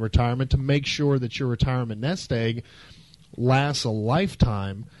spending in retirement to make sure that your retirement nest egg lasts a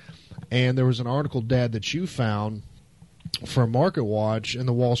lifetime. And there was an article, Dad, that you found from MarketWatch in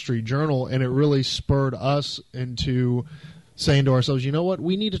the Wall Street Journal, and it really spurred us into saying to ourselves, you know what,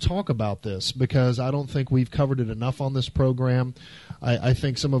 we need to talk about this because I don't think we've covered it enough on this program. I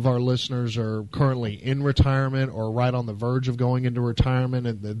think some of our listeners are currently in retirement or right on the verge of going into retirement,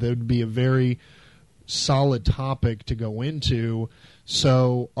 and there would be a very solid topic to go into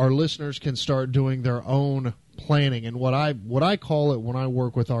so our listeners can start doing their own planning. And what I call it when I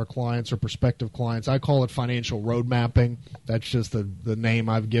work with our clients or prospective clients, I call it financial road mapping. That's just the name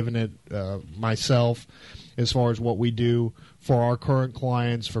I've given it myself as far as what we do for our current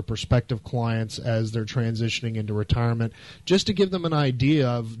clients, for prospective clients as they're transitioning into retirement, just to give them an idea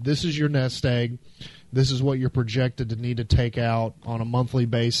of this is your nest egg. This is what you're projected to need to take out on a monthly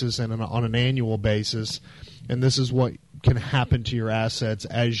basis and on an annual basis, and this is what can happen to your assets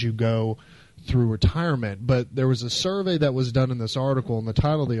as you go through retirement. But there was a survey that was done in this article, and the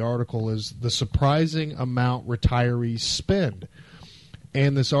title of the article is The Surprising Amount Retirees Spend.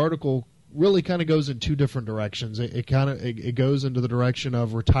 And this article really kind of goes in two different directions. It goes into the direction of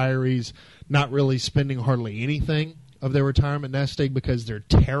retirees not really spending hardly anything of their retirement nest egg because they're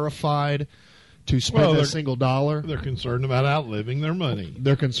terrified to spend a single dollar. They're concerned about outliving their money.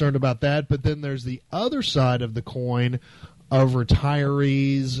 They're concerned about that. But then there's the other side of the coin of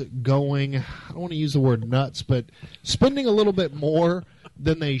retirees going, I don't want to use the word nuts, but spending a little bit more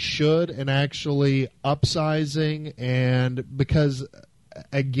than they should and actually upsizing. And because,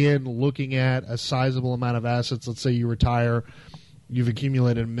 again, looking at a sizable amount of assets, let's say you retire, you've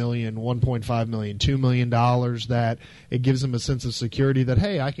accumulated $1 million, $1.5 million, $2 million, that it gives them a sense of security that,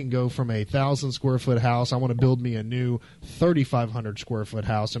 hey, I can go from a 1,000-square-foot house, I want to build me a new 3,500-square-foot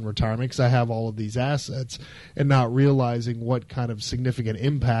house in retirement because I have all of these assets, and not realizing what kind of significant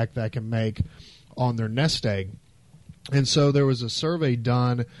impact that can make on their nest egg. And so there was a survey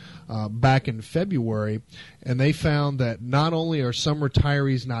done back in February, and they found that not only are some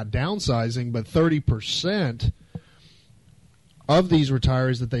retirees not downsizing, but 30% of these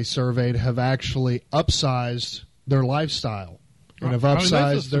retirees that they surveyed have actually upsized their lifestyle. And have upsized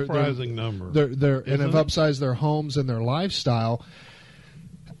that's a surprising number. Have upsized their homes and their lifestyle.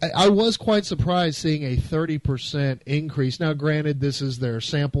 I was quite surprised seeing a 30% increase. Now, granted, this is their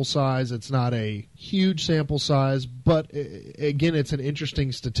sample size. It's not a huge sample size, but again, it's an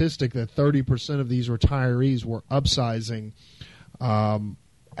interesting statistic that 30% of these retirees were upsizing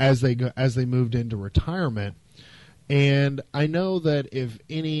as they moved into retirement. And I know that if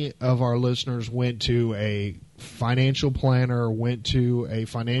any of our listeners went to a financial planner, went to a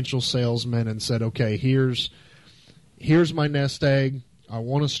financial salesman and said, okay, here's my nest egg. I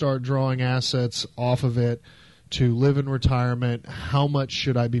want to start drawing assets off of it to live in retirement. How much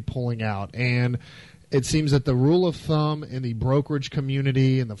should I be pulling out? And it seems that the rule of thumb in the brokerage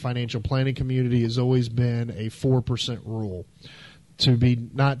community and the financial planning community has always been a 4% rule. To be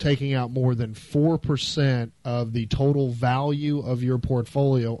not taking out more than 4% of the total value of your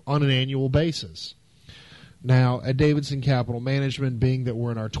portfolio on an annual basis. Now, at Davidson Capital Management, being that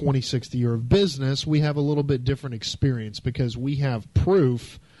we're in our 26th year of business, we have a little bit different experience because we have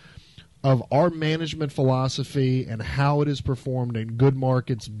proof of our management philosophy and how it is performed in good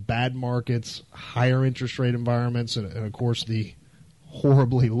markets, bad markets, higher interest rate environments, and of course the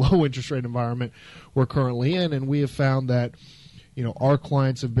horribly low interest rate environment we're currently in. And we have found that our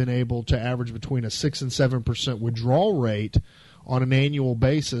clients have been able to average between a 6 and 7% withdrawal rate on an annual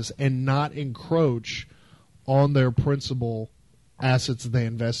basis and not encroach on their principal assets that they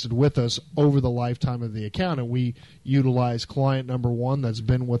invested with us over the lifetime of the account. And we utilize client number one that's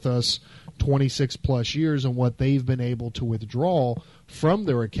been with us 26 plus years and what they've been able to withdraw from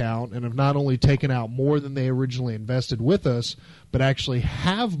their account, and have not only taken out more than they originally invested with us, but actually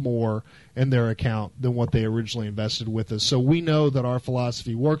have more in their account than what they originally invested with us. So we know that our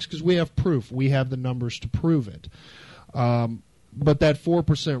philosophy works because we have proof. We have the numbers to prove it. But that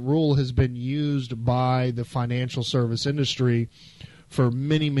 4% rule has been used by the financial service industry for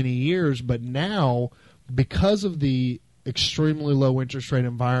many, many years. But now, because of the extremely low interest rate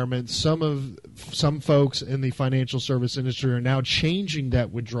environment, some folks in the financial service industry are now changing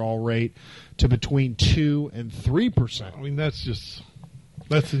that withdrawal rate to between 2 and 3%. I mean, that's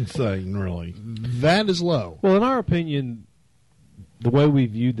insane, really. That is low. Well, in our opinion, the way we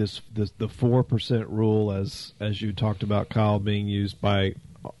view the 4% rule, as you talked about, Kyle, being used by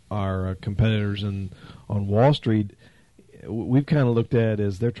our competitors on Wall Street, we've kind of looked at it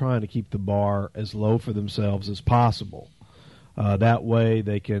as they're trying to keep the bar as low for themselves as possible. That way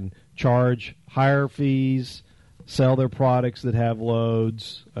they can charge higher fees, sell their products that have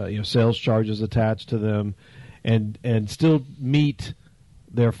loads, sales charges attached to them, and still meet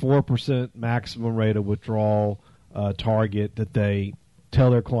their 4% maximum rate of withdrawal target that they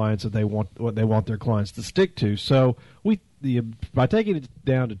tell their clients that what they want their clients to stick to. So by taking it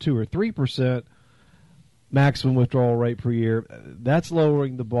down to 2 or 3% maximum withdrawal rate per year, that's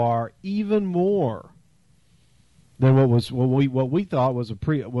lowering the bar even more than what we thought was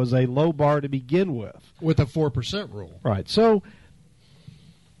a low bar to begin with. With a 4% rule, right? So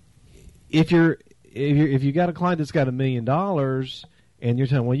if you got a client that's got $1 million. And you're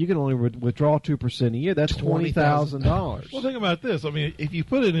telling, well, you can only withdraw 2% a year. That's $20,000. Well, think about this. I mean, if you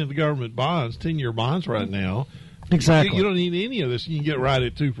put it into government bonds, 10-year bonds right now, exactly, you don't need any of this. You can get right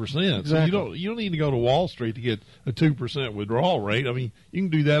at 2%. Exactly. So you don't need to go to Wall Street to get a 2% withdrawal rate. I mean, you can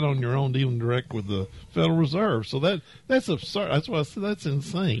do that on your own, dealing direct with the Federal Reserve. So that's absurd. That's why I said that's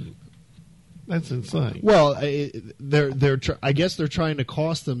insane. That's insane. Well, I guess they're trying to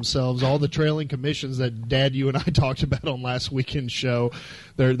cost themselves all the trailing commissions that Dad, you and I talked about on last weekend's show.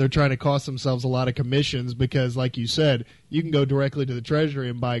 They're trying to cost themselves a lot of commissions because, like you said, you can go directly to the Treasury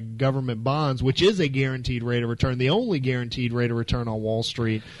and buy government bonds, which is a guaranteed rate of return, the only guaranteed rate of return on Wall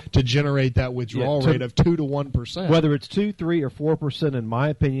Street, to generate that withdrawal rate of 2 to 1%. Whether it's 2, 3, or 4%, in my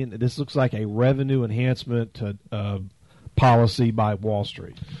opinion, this looks like a revenue enhancement to policy by Wall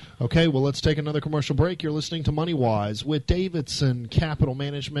Street. Okay, well, let's take another commercial break. You're listening to Money Wise with Davidson Capital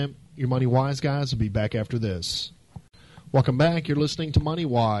Management. Your Money Wise guys will be back after this. Welcome back. You're listening to Money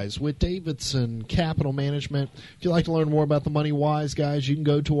Wise with Davidson Capital Management. If you'd like to learn more about the Money Wise guys, you can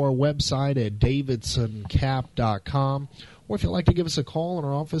go to our website at davidsoncap.com. Or if you'd like to give us a call in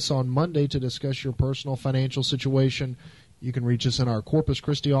our office on Monday to discuss your personal financial situation, you can reach us in our Corpus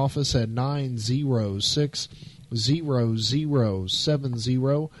Christi office at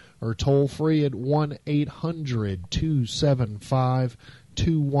 906-0070 or toll free at 1-800-275-2672.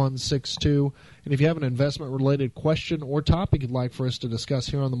 888-866-2162. And if you have an investment-related question or topic you'd like for us to discuss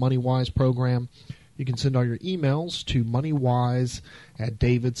here on the MoneyWise program, you can send all your emails to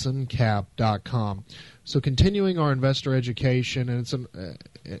moneywise@davidsoncap.com. So continuing our investor education, and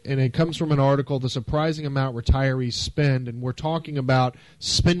it comes from an article, The Surprising Amount Retirees Spend, and we're talking about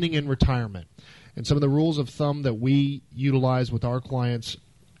spending in retirement and some of the rules of thumb that we utilize with our clients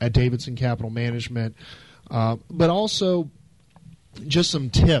at Davidson Capital Management, but also just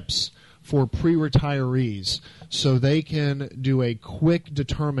some tips for pre-retirees so they can do a quick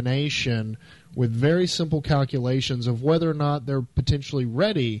determination with very simple calculations of whether or not they're potentially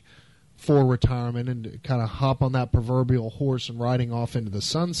ready for retirement and kind of hop on that proverbial horse and riding off into the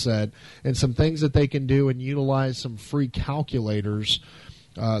sunset, and some things that they can do and utilize some free calculators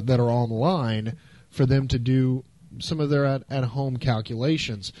that are online for them to do some of their at-home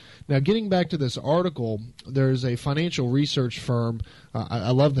calculations. Now, getting back to this article, there's a financial research firm.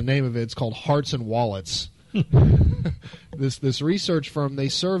 I love the name of it. It's called Hearts and Wallets. This research firm, they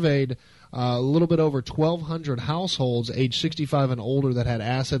surveyed a little bit over 1,200 households age 65 and older that had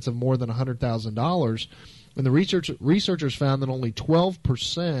assets of more than $100,000, and the researchers found that only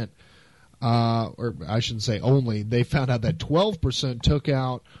 12%, or I shouldn't say only, they found out that 12% took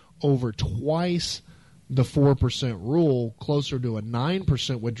out over twice the 4% rule, closer to a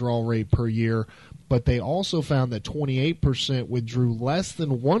 9% withdrawal rate per year, but they also found that 28% withdrew less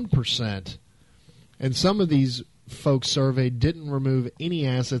than 1%, and some of these folks surveyed didn't remove any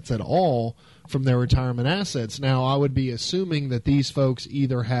assets at all from their retirement assets. Now, I would be assuming that these folks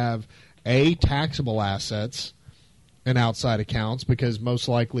either have taxable assets and outside accounts, because most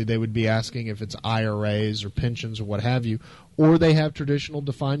likely they would be asking if it's IRAs or pensions or what have you, or they have traditional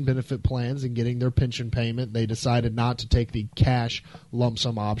defined benefit plans and getting their pension payment. They decided not to take the cash lump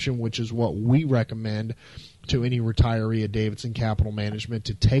sum option, which is what we recommend to any retiree at Davidson Capital Management,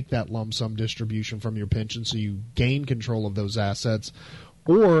 to take that lump sum distribution from your pension so you gain control of those assets,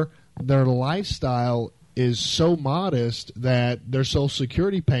 or their lifestyle is so modest that their Social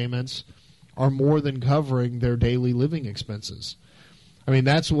Security payments are more than covering their daily living expenses. I mean,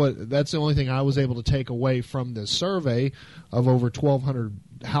 that's the only thing I was able to take away from this survey of over 1,200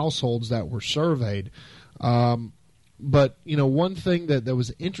 households that were surveyed. But, one thing that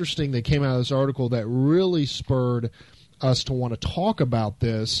was interesting that came out of this article that really spurred us to want to talk about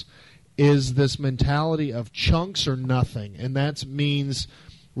this is this mentality of chunks or nothing. And that means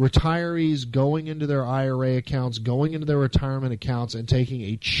retirees going into their IRA accounts, going into their retirement accounts, and taking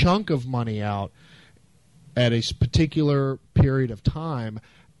a chunk of money out at a particular period of time,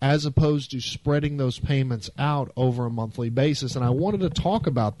 as opposed to spreading those payments out over a monthly basis. And I wanted to talk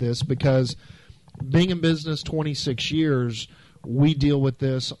about this because being in business 26 years, we deal with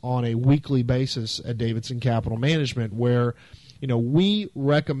this on a weekly basis at Davidson Capital Management, where we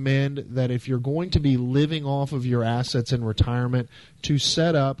recommend that if you're going to be living off of your assets in retirement, to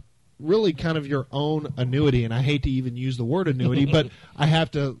set up really kind of your own annuity. And I hate to even use the word annuity, but I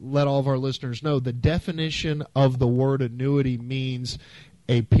have to let all of our listeners know the definition of the word annuity means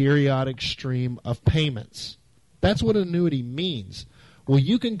a periodic stream of payments. That's what annuity means. Well,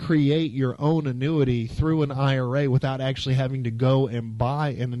 you can create your own annuity through an IRA without actually having to go and buy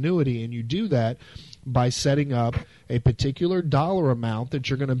an annuity, and you do that by setting up a particular dollar amount that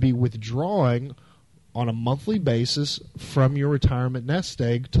you're going to be withdrawing on a monthly basis from your retirement nest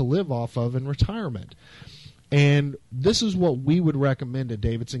egg to live off of in retirement. And this is what we would recommend at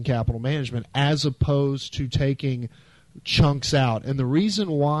Davidson Capital Management, as opposed to taking chunks out. And the reason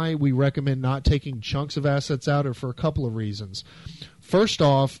why we recommend not taking chunks of assets out are for a couple of reasons. First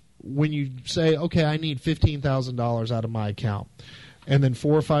off, when you say, okay, I need $15,000 out of my account, and then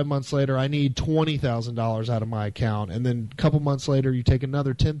 4 or 5 months later, I need $20,000 out of my account, and then a couple months later, you take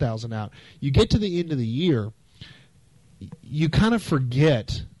another $10,000 out. You get to the end of the year, you kind of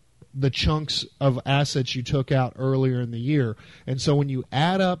forget the chunks of assets you took out earlier in the year. And so when you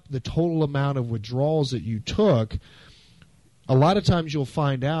add up the total amount of withdrawals that you took, a lot of times you'll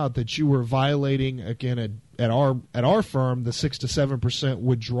find out that you were violating, again, at our firm, the 6 to 7%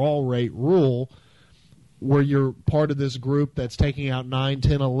 withdrawal rate rule, where you're part of this group that's taking out 9,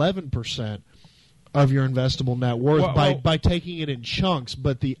 10, 11% of your investable net worth by taking it in chunks.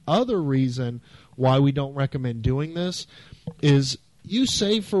 But the other reason why we don't recommend doing this is you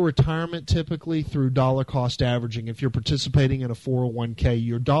save for retirement typically through dollar cost averaging. If you're participating in a 401k,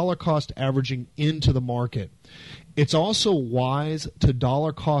 you're dollar cost averaging into the market. It's also wise to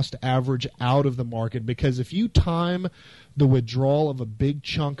dollar cost average out of the market, because if you time the withdrawal of a big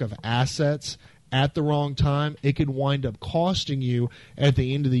chunk of assets at the wrong time, it could wind up costing you at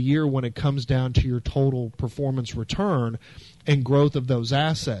the end of the year when it comes down to your total performance return and growth of those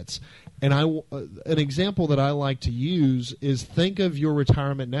assets. And an example that I like to use is think of your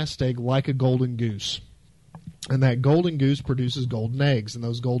retirement nest egg like a golden goose. And that golden goose produces golden eggs, and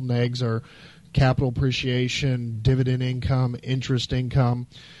those golden eggs are capital appreciation, dividend income, interest income.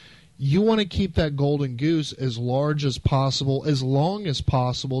 You want to keep that golden goose as large as possible, as long as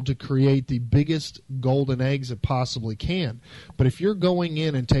possible, to create the biggest golden eggs it possibly can. But if you're going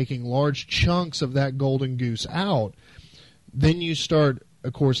in and taking large chunks of that golden goose out, then you start,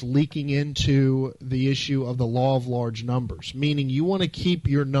 of course, leaking into the issue of the law of large numbers, meaning you want to keep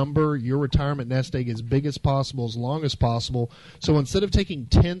your number, your retirement nest egg, as big as possible, as long as possible. So instead of taking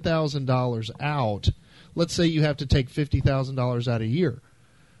 $10,000 out, let's say you have to take $50,000 out a year.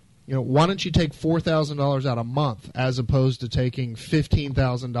 Why don't you take $4,000 out a month as opposed to taking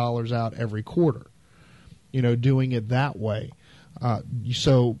 $15,000 out every quarter? Doing it that way.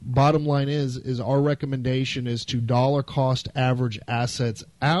 So bottom line is our recommendation is to dollar cost average assets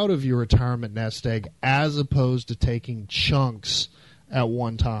out of your retirement nest egg as opposed to taking chunks at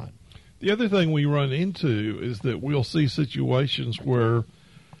one time. The other thing we run into is that we'll see situations where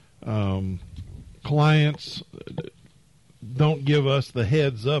clients don't give us the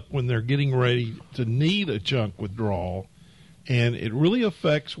heads up when they're getting ready to need a chunk withdrawal, and it really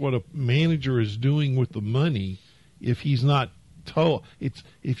affects what a manager is doing with the money if he's not told.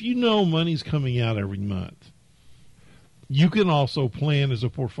 If you know money's coming out every month, you can also plan as a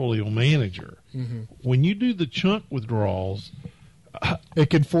portfolio manager. Mm-hmm. When you do the chunk withdrawals, it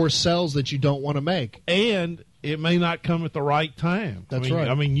can force sells that you don't want to make, and it may not come at the right time. That's right.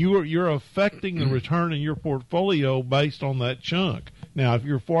 I mean, you're affecting the return in your portfolio based on that chunk. Now, if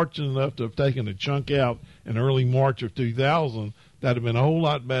you're fortunate enough to have taken a chunk out in early March of 2000, that'd have been a whole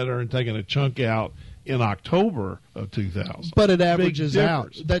lot better than taking a chunk out in October of 2000. But it averages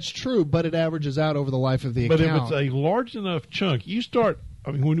out. That's true, but it averages out over the life of the account. But if it's a large enough chunk, you start,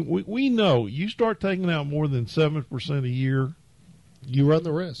 when we know you start taking out more than 7% a year, you run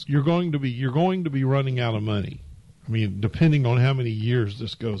the risk. You're going to be running out of money. Depending on how many years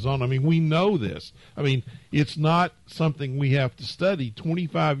this goes on. We know this. It's not something we have to study.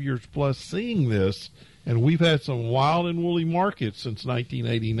 25 years plus seeing this, and we've had some wild and woolly markets since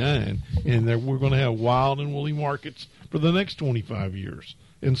 1989, and we're going to have wild and woolly markets for the next 25 years.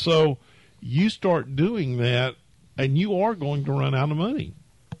 And so you start doing that, and you are going to run out of money.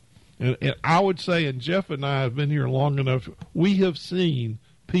 And I would say, and Jeff and I have been here long enough, we have seen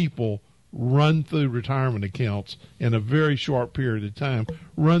people run through retirement accounts in a very short period of time,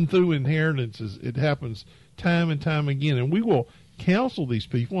 run through inheritances. It happens time and time again. And we will counsel these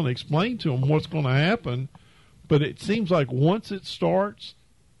people and explain to them what's going to happen. But it seems like once it starts,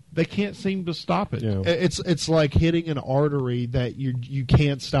 they can't seem to stop it. Yeah. It's like hitting an artery that you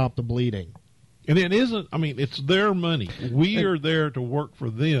can't stop the bleeding. And it isn't, it's their money. We are there to work for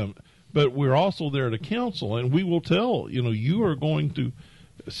them, but we're also there to counsel. And we will tell, you are going to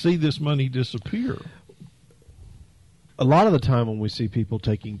see this money disappear. A lot of the time when we see people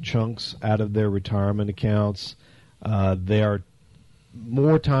taking chunks out of their retirement accounts, they are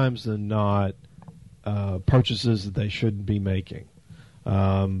more times than not purchases that they shouldn't be making.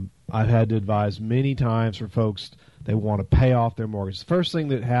 I've had to advise many times for folks, they want to pay off their mortgage. The first thing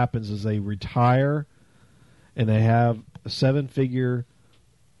that happens is they retire and they have a 7-figure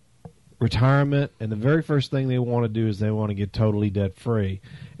retirement, and the very first thing they want to do is they want to get totally debt free,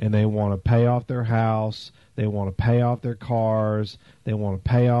 and they want to pay off their house, they want to pay off their cars, they want to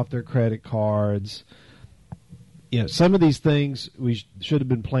pay off their credit cards. Some of these things we should have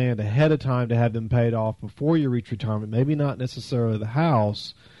been planned ahead of time to have them paid off before you reach retirement. Maybe not necessarily the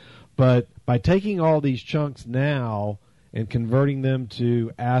house, but by taking all these chunks now and converting them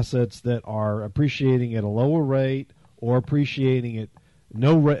to assets that are appreciating at a lower rate or appreciating at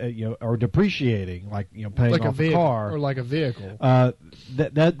or depreciating, paying like off a car, or like a vehicle.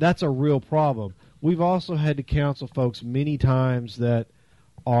 That's a real problem. We've also had to counsel folks many times that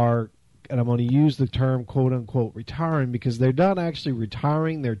are, and I'm going to use the term quote unquote retiring, because they're not actually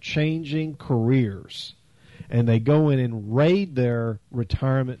retiring; they're changing careers, and they go in and raid their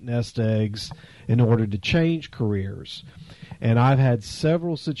retirement nest eggs in order to change careers. And I've had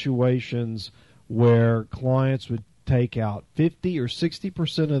several situations where clients would take out 50 or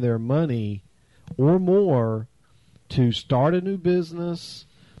 60% of their money or more to start a new business,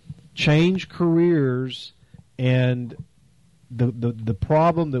 change careers, and the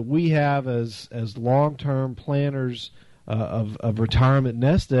problem that we have as long-term planners of retirement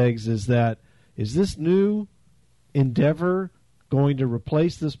nest eggs is that, is this new endeavor going to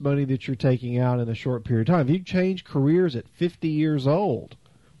replace this money that you're taking out in a short period of time. If you change careers at 50 years old,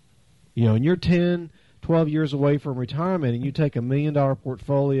 and you're 10, 12 years away from retirement, and you take $1 million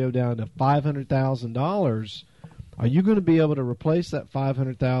portfolio down to $500,000, are you going to be able to replace that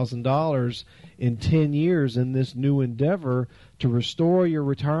 $500,000 in 10 years in this new endeavor to restore your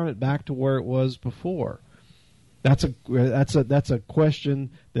retirement back to where it was before? That's a question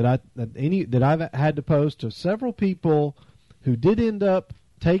that I've had to pose to several people who did end up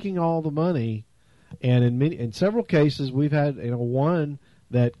taking all the money, and in several cases we've had one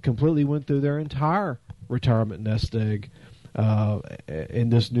that completely went through their entire retirement nest egg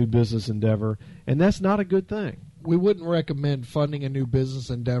in this new business endeavor, and that's not a good thing. We wouldn't recommend funding a new business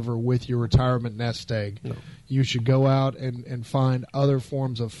endeavor with your retirement nest egg. No. You should go out and find other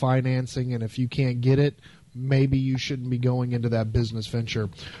forms of financing, and if you can't get it, maybe you shouldn't be going into that business venture.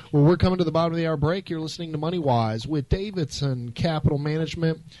 Well, we're coming to the bottom of the hour break. You're listening to Money Wise with Davidson Capital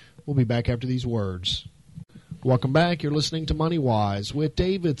Management. We'll be back after these words. Welcome back. You're listening to Money Wise with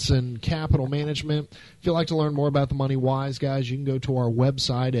Davidson Capital Management. If you'd like to learn more about the Money Wise guys, you can go to our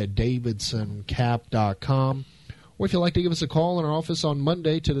website at davidsoncap.com. Or if you'd like to give us a call in our office on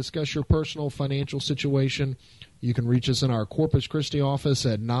Monday to discuss your personal financial situation, you can reach us in our Corpus Christi office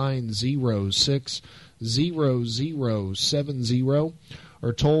at 906-0070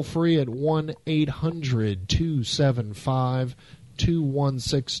 or toll free at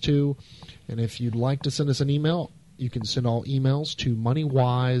 1-800-275-2162. And if you'd like to send us an email, you can send all emails to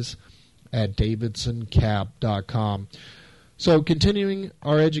moneywise@davidsoncap.com. So continuing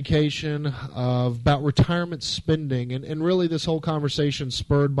our education about retirement spending, and really this whole conversation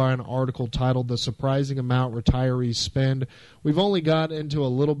spurred by an article titled The Surprising Amount Retirees Spend. We've only got into a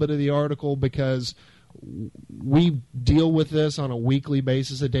little bit of the article because we deal with this on a weekly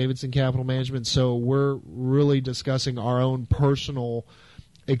basis at Davidson Capital Management, so we're really discussing our own personal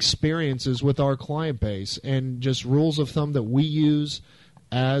experiences with our client base and just rules of thumb that we use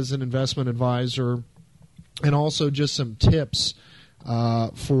as an investment advisor, and also just some tips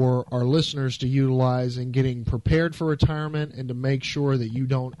for our listeners to utilize in getting prepared for retirement and to make sure that you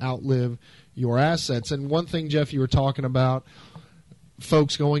don't outlive your assets. And one thing, Jeff, you were talking about,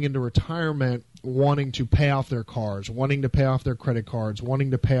 folks going into retirement wanting to pay off their cars, wanting to pay off their credit cards,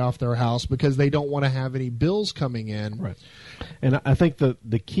 wanting to pay off their house because they don't want to have any bills coming in. Right. And I think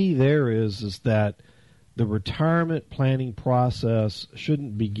the key there is that the retirement planning process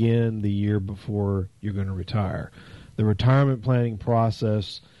shouldn't begin the year before you're going to retire. The retirement planning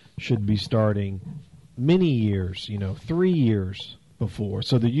process should be starting many years, 3 years before.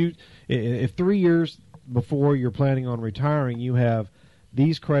 So that if 3 years before you're planning on retiring, you have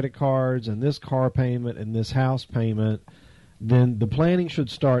these credit cards and this car payment and this house payment, then the planning should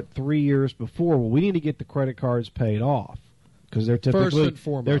start 3 years before. Well, we need to get the credit cards paid off because they're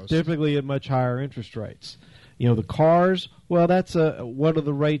typically at much higher interest rates. The cars, well, that's what are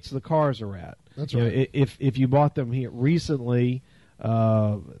the rates the cars are at? That's right. If you bought them here recently,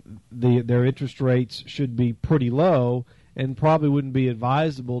 their interest rates should be pretty low and probably wouldn't be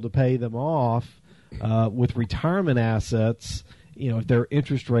advisable to pay them off with retirement assets, if their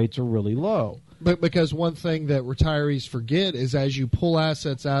interest rates are really low. But because one thing that retirees forget is as you pull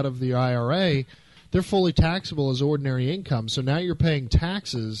assets out of the IRA, they're fully taxable as ordinary income. So now you're paying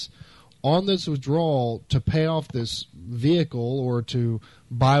taxes on this withdrawal to pay off this vehicle or to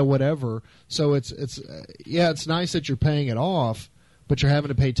buy whatever. So it's nice that you're paying it off, but you're having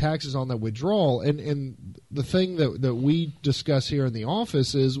to pay taxes on that withdrawal. And the thing that we discuss here in the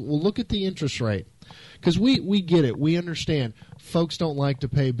office is, well, look at the interest rate. Because we get it. We understand. Folks don't like to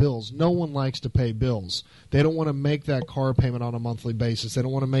pay bills. No one likes to pay bills. They don't want to make that car payment on a monthly basis. They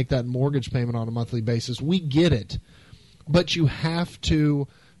don't want to make that mortgage payment on a monthly basis. We get it. But you have to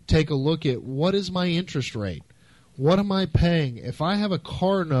take a look at, what is my interest rate? What am I paying? If I have a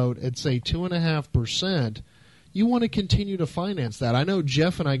car note at, say, 2.5%, you want to continue to finance that. I know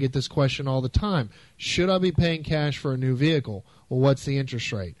Jeff and I get this question all the time. Should I be paying cash for a new vehicle? Well, what's the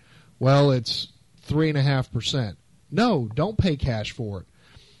interest rate? Well, it's 3.5%. No, don't pay cash for it,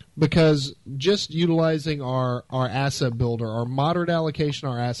 because just utilizing our asset builder, our moderate allocation,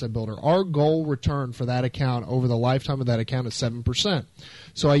 our asset builder, our goal return for that account over the lifetime of that account is 7%.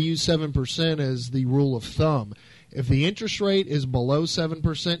 So I use 7% as the rule of thumb. If the interest rate is below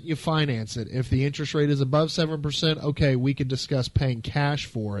 7%, you finance it. If the interest rate is above 7%, okay, we could discuss paying cash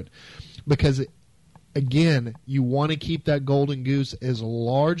for it, because again, you want to keep that golden goose as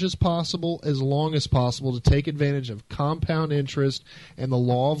large as possible, as long as possible, to take advantage of compound interest and the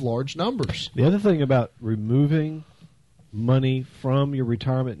law of large numbers. The other thing about removing money from your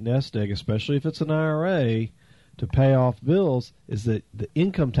retirement nest egg, especially if it's an IRA, to pay off bills is the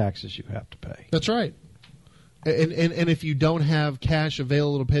income taxes you have to pay. That's right. And if you don't have cash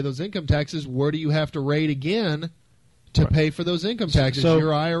available to pay those income taxes, where do you have to rate again to pay for those income taxes? So,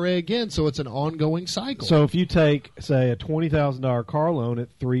 your IRA again. So it's an ongoing cycle. So if you take, say, a $20,000 car loan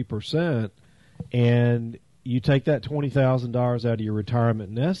at 3%, and you take that $20,000 out of your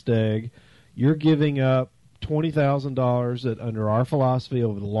retirement nest egg, you're giving up $20,000 that, under our philosophy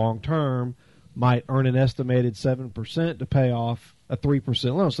over the long term, might earn an estimated 7% to pay off a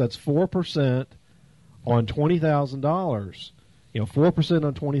 3% loan. So that's 4% on $20,000. 4%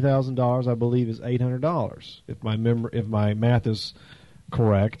 on $20,000, I believe, is $800. If my math is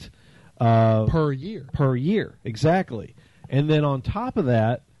correct, per year. Per year, exactly. And then on top of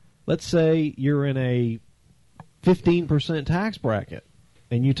that, let's say you're in a 15% tax bracket,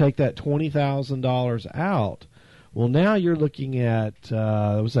 and you take that $20,000 out. Well, now you're looking at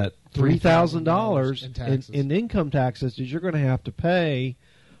was that $3,000 in income taxes that you're going to have to pay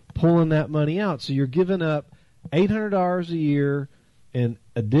pulling that money out. So you're giving up $800 a year in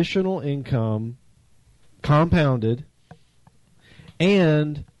additional income, compounded,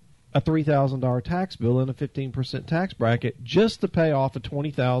 and a $3,000 tax bill in a 15% tax bracket just to pay off a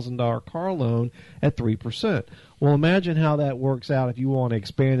 $20,000 car loan at 3%. Well, imagine how that works out if you want to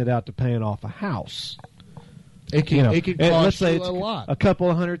expand it out to paying off a house. It can cost let's say you it's a lot. A couple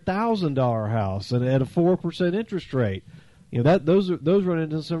of $100,000 house and at a 4% interest rate. Those run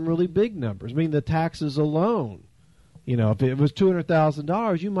into some really big numbers. I mean, the taxes alone. If it was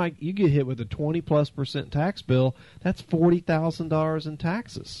 $200,000, you get hit with a 20+% tax bill. That's $40,000 in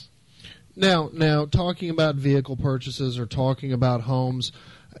taxes. Now, talking about vehicle purchases or talking about homes,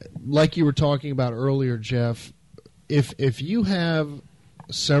 like you were talking about earlier, Jeff, if you have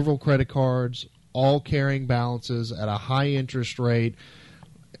several credit cards, all carrying balances at a high interest rate,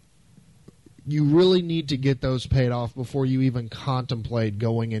 you really need to get those paid off before you even contemplate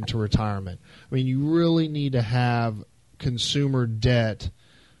going into retirement. I mean, you really need to have consumer debt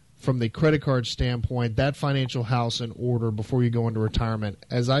from the credit card standpoint, that financial house in order before you go into retirement.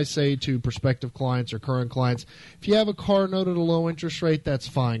 As I say to prospective clients or current clients, if you have a car note at a low interest rate, that's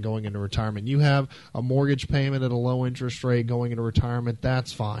fine going into retirement. You have a mortgage payment at a low interest rate going into retirement,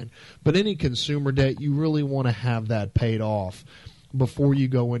 that's fine. But any consumer debt, you really want to have that paid off before you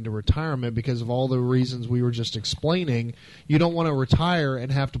go into retirement because of all the reasons we were just explaining. You don't want to retire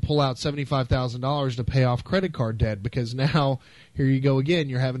and have to pull out $75,000 to pay off credit card debt because now, here you go again,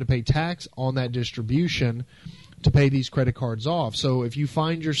 you're having to pay tax on that distribution to pay these credit cards off. So if you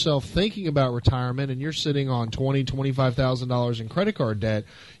find yourself thinking about retirement and you're sitting on $20,000, $25,000 in credit card debt,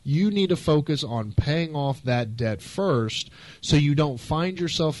 you need to focus on paying off that debt first so you don't find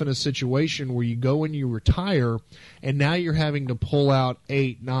yourself in a situation where you go and you retire and now you're having to pull out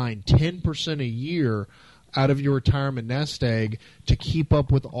 8, 9, 10% a year out of your retirement nest egg to keep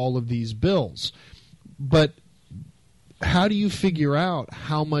up with all of these bills. But how do you figure out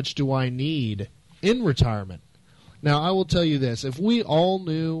how much do I need in retirement? Now, I will tell you this. If we all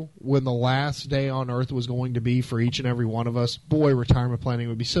knew when the last day on earth was going to be for each and every one of us, boy, retirement planning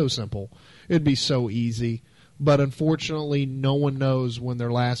would be so simple. It would be so easy. But unfortunately, no one knows when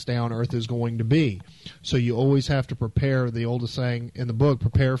their last day on earth is going to be. So you always have to prepare, the oldest saying in the book,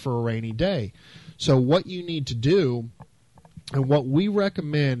 prepare for a rainy day. So what you need to do, and what we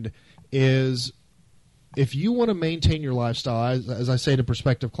recommend is, if you want to maintain your lifestyle, as I say to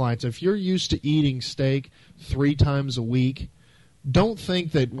prospective clients, if you're used to eating steak 3 times a week, don't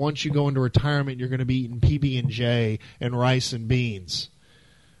think that once you go into retirement you're going to be eating PB&J and rice and beans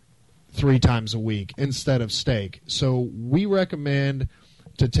 3 times a week instead of steak. So we recommend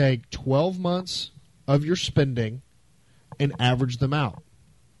to take 12 months of your spending and average them out.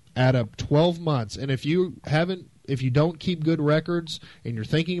 Add up 12 months. And if you don't keep good records and you're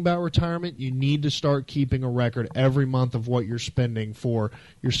thinking about retirement, you need to start keeping a record every month of what you're spending for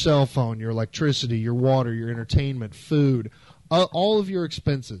your cell phone, your electricity, your water, your entertainment, food, all of your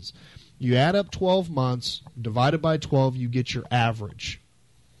expenses. You add up 12 months, divided by 12, you get your average.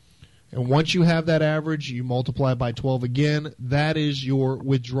 And once you have that average, you multiply by 12 again. That is your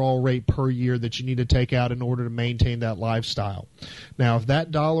withdrawal rate per year that you need to take out in order to maintain that lifestyle. Now, if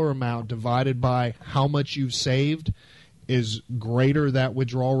that dollar amount divided by how much you've saved is greater, that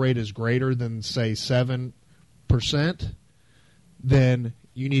withdrawal rate is greater than, say, 7%, then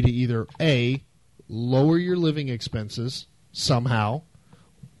you need to either A, lower your living expenses somehow,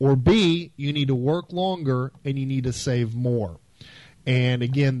 or B, you need to work longer and you need to save more. And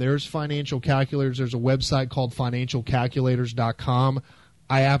again, there's financial calculators. There's a website called financialcalculators.com.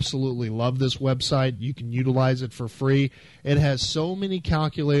 I absolutely love this website. You can utilize it for free. It has so many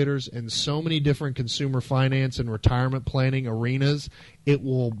calculators and so many different consumer finance and retirement planning arenas. It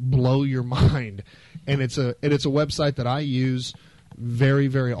will blow your mind. And it's a website that I use very,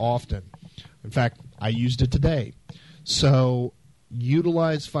 very often. In fact, I used it today. So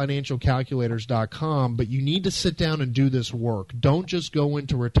utilize financialcalculators.com, but you need to sit down and do this work. Don't just go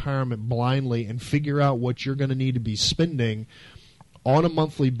into retirement blindly and figure out what you're going to need to be spending on a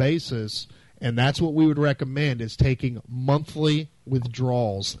monthly basis, and that's what we would recommend, is taking monthly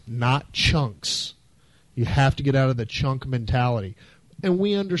withdrawals, not chunks. You have to get out of the chunk mentality. And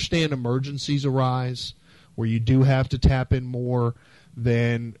we understand emergencies arise where you do have to tap in more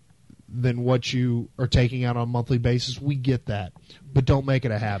than what you are taking out on a monthly basis. We get that, but don't make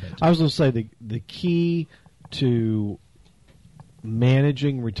it a habit. I was going to say the key to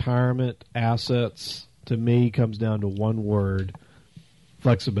managing retirement assets, to me, comes down to one word: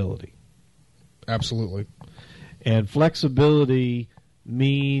 flexibility. Absolutely. And flexibility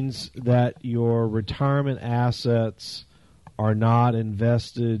means that your retirement assets are not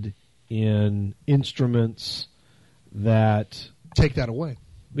invested in instruments that take that away.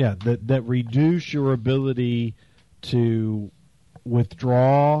 Yeah, that reduce your ability to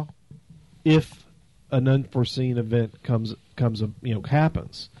withdraw if an unforeseen event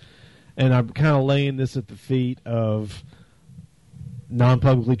happens. And I'm kind of laying this at the feet of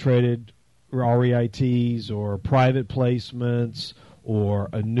non-publicly traded REITs or private placements or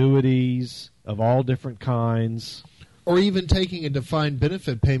annuities of all different kinds. Or even taking a defined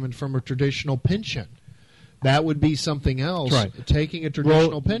benefit payment from a traditional pension. That would be something else. Right. Taking a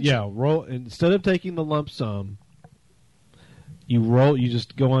traditional pension. Yeah, instead of taking the lump sum, you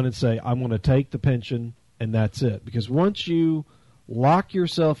just go on and say, I'm going to take the pension, and that's it. Because once you lock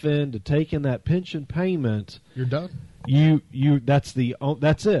yourself into taking that pension payment, you're done. That's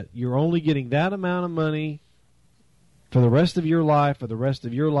it. You're only getting that amount of money for the rest of your life, for the rest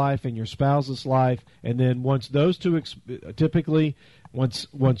of your life and your spouse's life, and then once those two, typically, once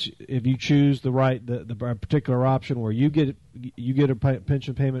if you choose the particular option where you get a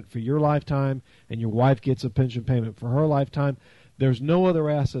pension payment for your lifetime and your wife gets a pension payment for her lifetime, there's no other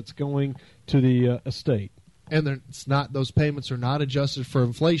assets going to the estate. And those payments are not adjusted for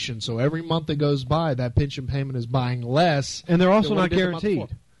inflation. So every month that goes by, that pension payment is buying less. And they're also not guaranteed.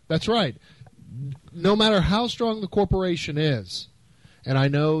 That's right. No matter how strong the corporation is, and I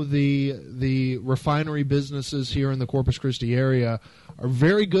know the refinery businesses here in the Corpus Christi area are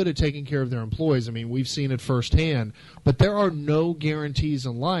very good at taking care of their employees. I mean, we've seen it firsthand. But there are no guarantees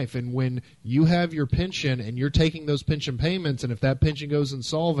in life. And when you have your pension and you're taking those pension payments, and if that pension goes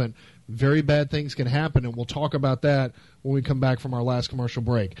insolvent, very bad things can happen. And we'll talk about that when we come back from our last commercial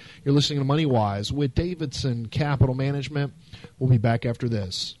break. You're listening to Money Wise with Davidson Capital Management. We'll be back after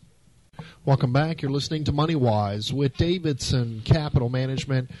this. Welcome back. You're listening to Money Wise with Davidson Capital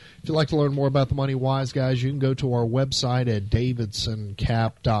Management. If you'd like to learn more about the Money Wise guys, you can go to our website at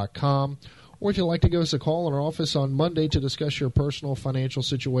davidsoncap.com. Or if you'd like to give us a call in our office on Monday to discuss your personal financial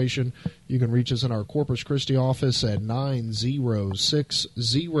situation, you can reach us in our Corpus Christi office at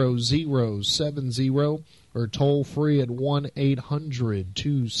 906-0070 or toll free at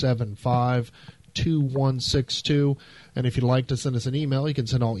 1-800-275-2162. And if you'd like to send us an email, you can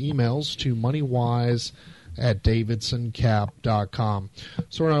send all emails to moneywise@davidsoncap.com.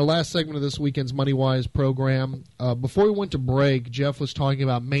 So in our last segment of this weekend's Money Wise program, before we went to break, Jeff was talking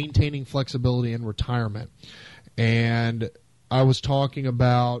about maintaining flexibility in retirement. And I was talking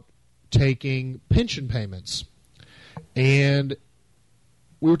about taking pension payments. And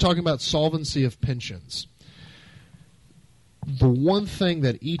we were talking about solvency of pensions. The one thing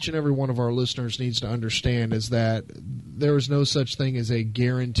that each and every one of our listeners needs to understand is that there is no such thing as a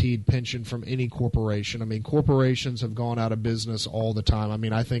guaranteed pension from any corporation. I mean, corporations have gone out of business all the time. I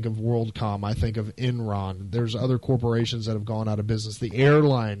mean, I think of WorldCom. I think of Enron. There's other corporations that have gone out of business. The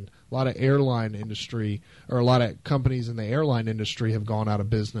airline, a lot of airline industry, or a lot of companies in the airline industry have gone out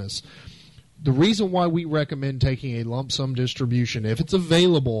of business. The reason why we recommend taking a lump sum distribution, if it's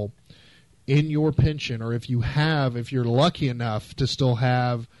available in your pension, or if you're lucky enough to still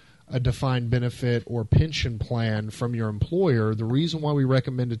have a defined benefit or pension plan from your employer, the reason why we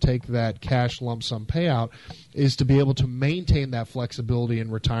recommend to take that cash lump sum payout is to be able to maintain that flexibility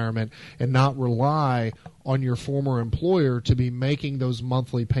in retirement and not rely on your former employer to be making those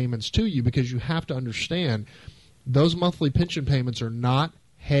monthly payments to you, because you have to understand those monthly pension payments are not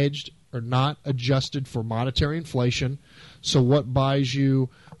hedged or not adjusted for monetary inflation. So what buys you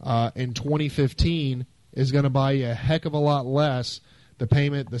in 2015 is going to buy you a heck of a lot less the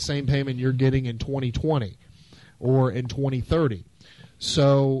same payment you're getting in 2020 or in 2030.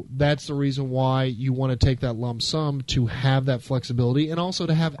 So that's the reason why you want to take that lump sum, to have that flexibility and also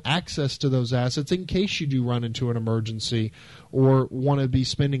to have access to those assets in case you do run into an emergency or want to be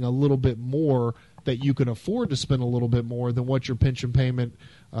spending a little bit more, that you can afford to spend a little bit more than what your pension payment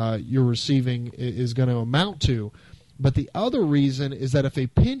you're receiving is going to amount to. But the other reason is that if a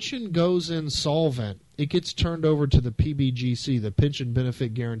pension goes insolvent, it gets turned over to the PBGC, the Pension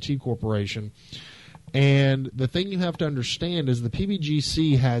Benefit Guaranty Corporation. And the thing you have to understand is the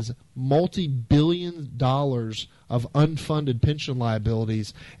PBGC has multi-billion dollars of unfunded pension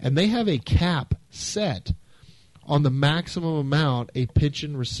liabilities, and they have a cap set on the maximum amount a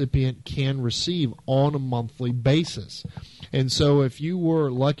pension recipient can receive on a monthly basis. And so if you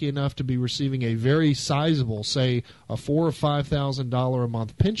were lucky enough to be receiving a very sizable, say a $4,000 or $5,000 a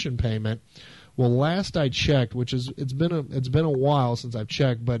month pension payment, well, last I checked, which is it's been a while since I've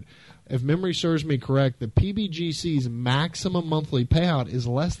checked, but if memory serves me correct, the PBGC's maximum monthly payout is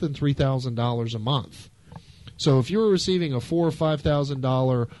less than $3,000 a month. So if you're receiving a $4,000 or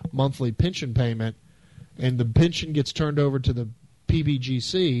 $5,000 monthly pension payment, and the pension gets turned over to the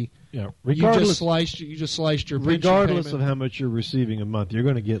PBGC, you just sliced your pension regardless payment. of how much you're receiving a month, you're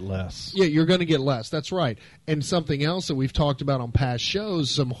going to get less. Yeah, you're going to get less. That's right. And something else that we've talked about on past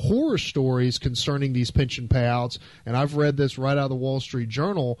shows, some horror stories concerning these pension payouts, and I've read this right out of the Wall Street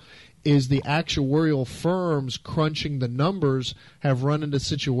Journal, is the actuarial firms crunching the numbers have run into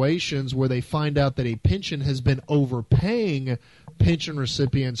situations where they find out that a pension has been overpaying pension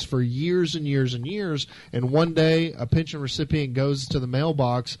recipients for years and years and years, and one day a pension recipient goes to the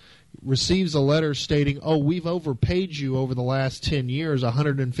mailbox, receives a letter stating, oh, we've overpaid you over the last 10 years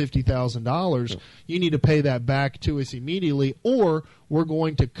 $150,000. You need to pay that back to us immediately, or we're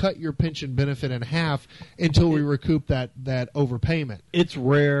going to cut your pension benefit in half until we recoup that overpayment. It's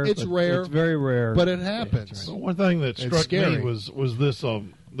rare. It's rare. It's very rare. But it happens. So one thing that struck me was this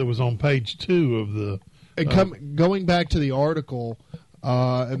that was on page 2 of the... Going back to the article,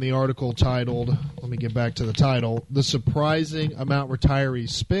 and the article titled, let me get back to the title, The Surprising Amount Retirees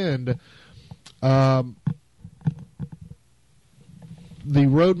Spend, the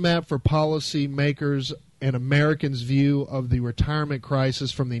roadmap for policymakers and Americans' view of the retirement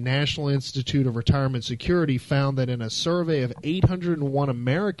crisis from the National Institute of Retirement Security found that in a survey of 801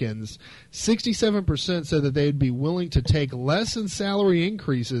 Americans, 67% said that they'd be willing to take less in salary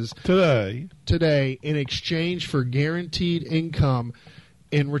increases today in exchange for guaranteed income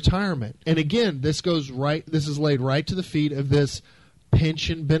in retirement. And again, this is laid right to the feet of this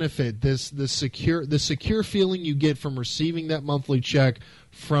pension benefit, the secure feeling you get from receiving that monthly check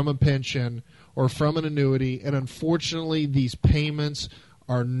from a pension or from an annuity. And unfortunately, these payments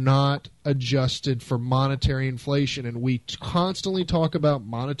are not adjusted for monetary inflation. And we constantly talk about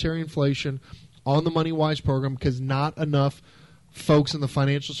monetary inflation on the Money Wise program because not enough folks in the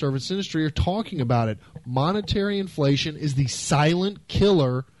financial service industry are talking about it. Monetary inflation is the silent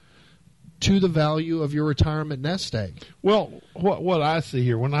killer to the value of your retirement nest egg. Well, what I see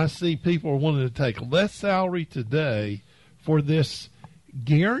here, when I see people wanting to take less salary today for this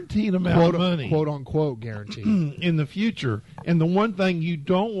guaranteed amount of money, quote unquote guaranteed, in the future, and the one thing you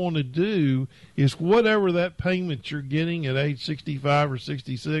don't want to do is whatever that payment you're getting at age 65 or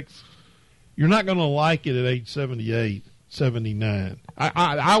 66, you're not going to like it at age 78, 79.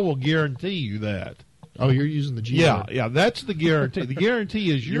 I will guarantee you that. Oh, you're using the G word. Yeah, that's the guarantee. The guarantee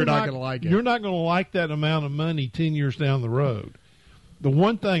is you're not going to like it. You're not going to like that amount of money 10 years down the road. The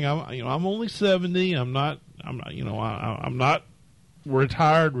one thing I'm only 70. I'm not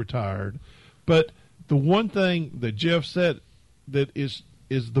retired. But the one thing that Jeff said that is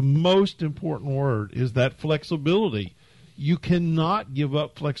the most important word is that flexibility. You cannot give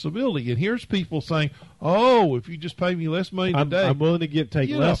up flexibility. And here's people saying, oh, if you just pay me less money today. I'm willing to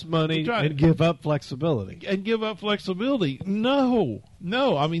take less money and give up flexibility. No.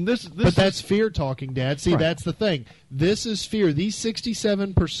 I mean, this But that's fear talking, Dad. See, That's the thing. This is fear. These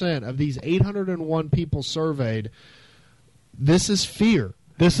 67% of these 801 people surveyed, this is fear.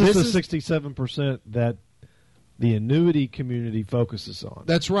 This is the 67% that the annuity community focuses on.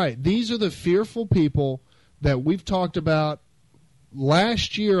 That's right. These are the fearful people that we've talked about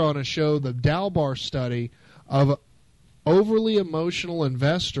last year on a show, the Dalbar study of overly emotional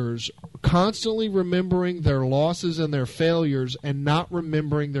investors constantly remembering their losses and their failures and not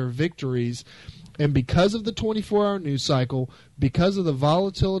remembering their victories. And because of the 24-hour news cycle, because of the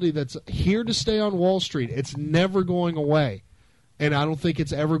volatility that's here to stay on Wall Street, it's never going away. and I don't think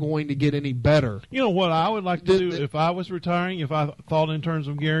it's ever going to get any better. You know what I would like to do if I was retiring, if I thought in terms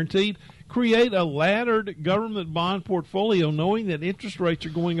of guaranteed? Create a laddered government bond portfolio, knowing that interest rates are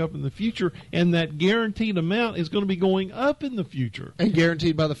going up in the future and that guaranteed amount is going to be going up in the future. And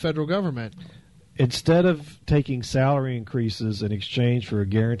guaranteed by the federal government. Instead of taking salary increases in exchange for a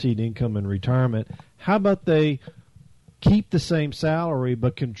guaranteed income in retirement, how about they keep the same salary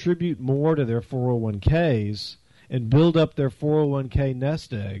but contribute more to their 401ks and build up their 401k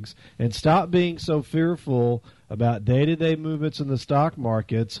nest eggs and stop being so fearful about day-to-day movements in the stock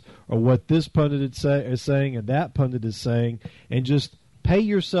markets or what this pundit is saying and that pundit is saying, and just pay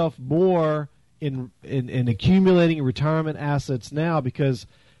yourself more in accumulating retirement assets now, because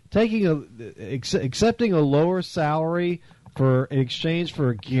accepting a lower salary in exchange for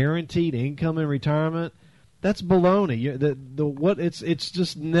a guaranteed income in retirement, that's baloney. It's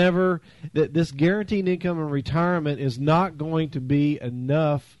just never that this guaranteed income in retirement is not going to be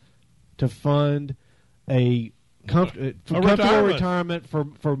enough to fund a comfortable retirement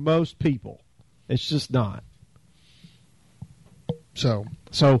for most people. It's just not. So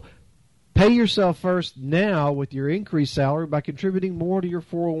pay yourself first now with your increased salary by contributing more to your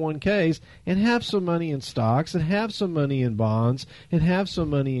 401ks, and have some money in stocks, and have some money in bonds, and have some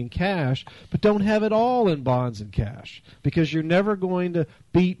money in cash, but don't have it all in bonds and cash, because you're never going to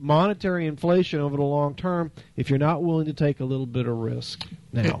beat monetary inflation over the long term if you're not willing to take a little bit of risk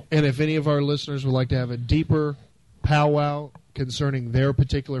now. And if any of our listeners would like to have a deeper powwow concerning their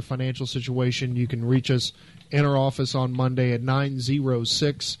particular financial situation, you can reach us in our office on Monday at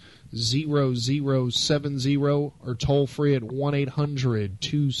 906-0070 or toll free at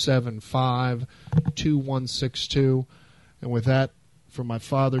 1-800-275-2162. And with that, from my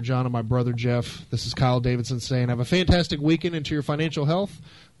father John and my brother Jeff, this is Kyle Davidson saying have a fantastic weekend into your financial health.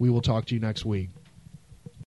 We will talk to you next week.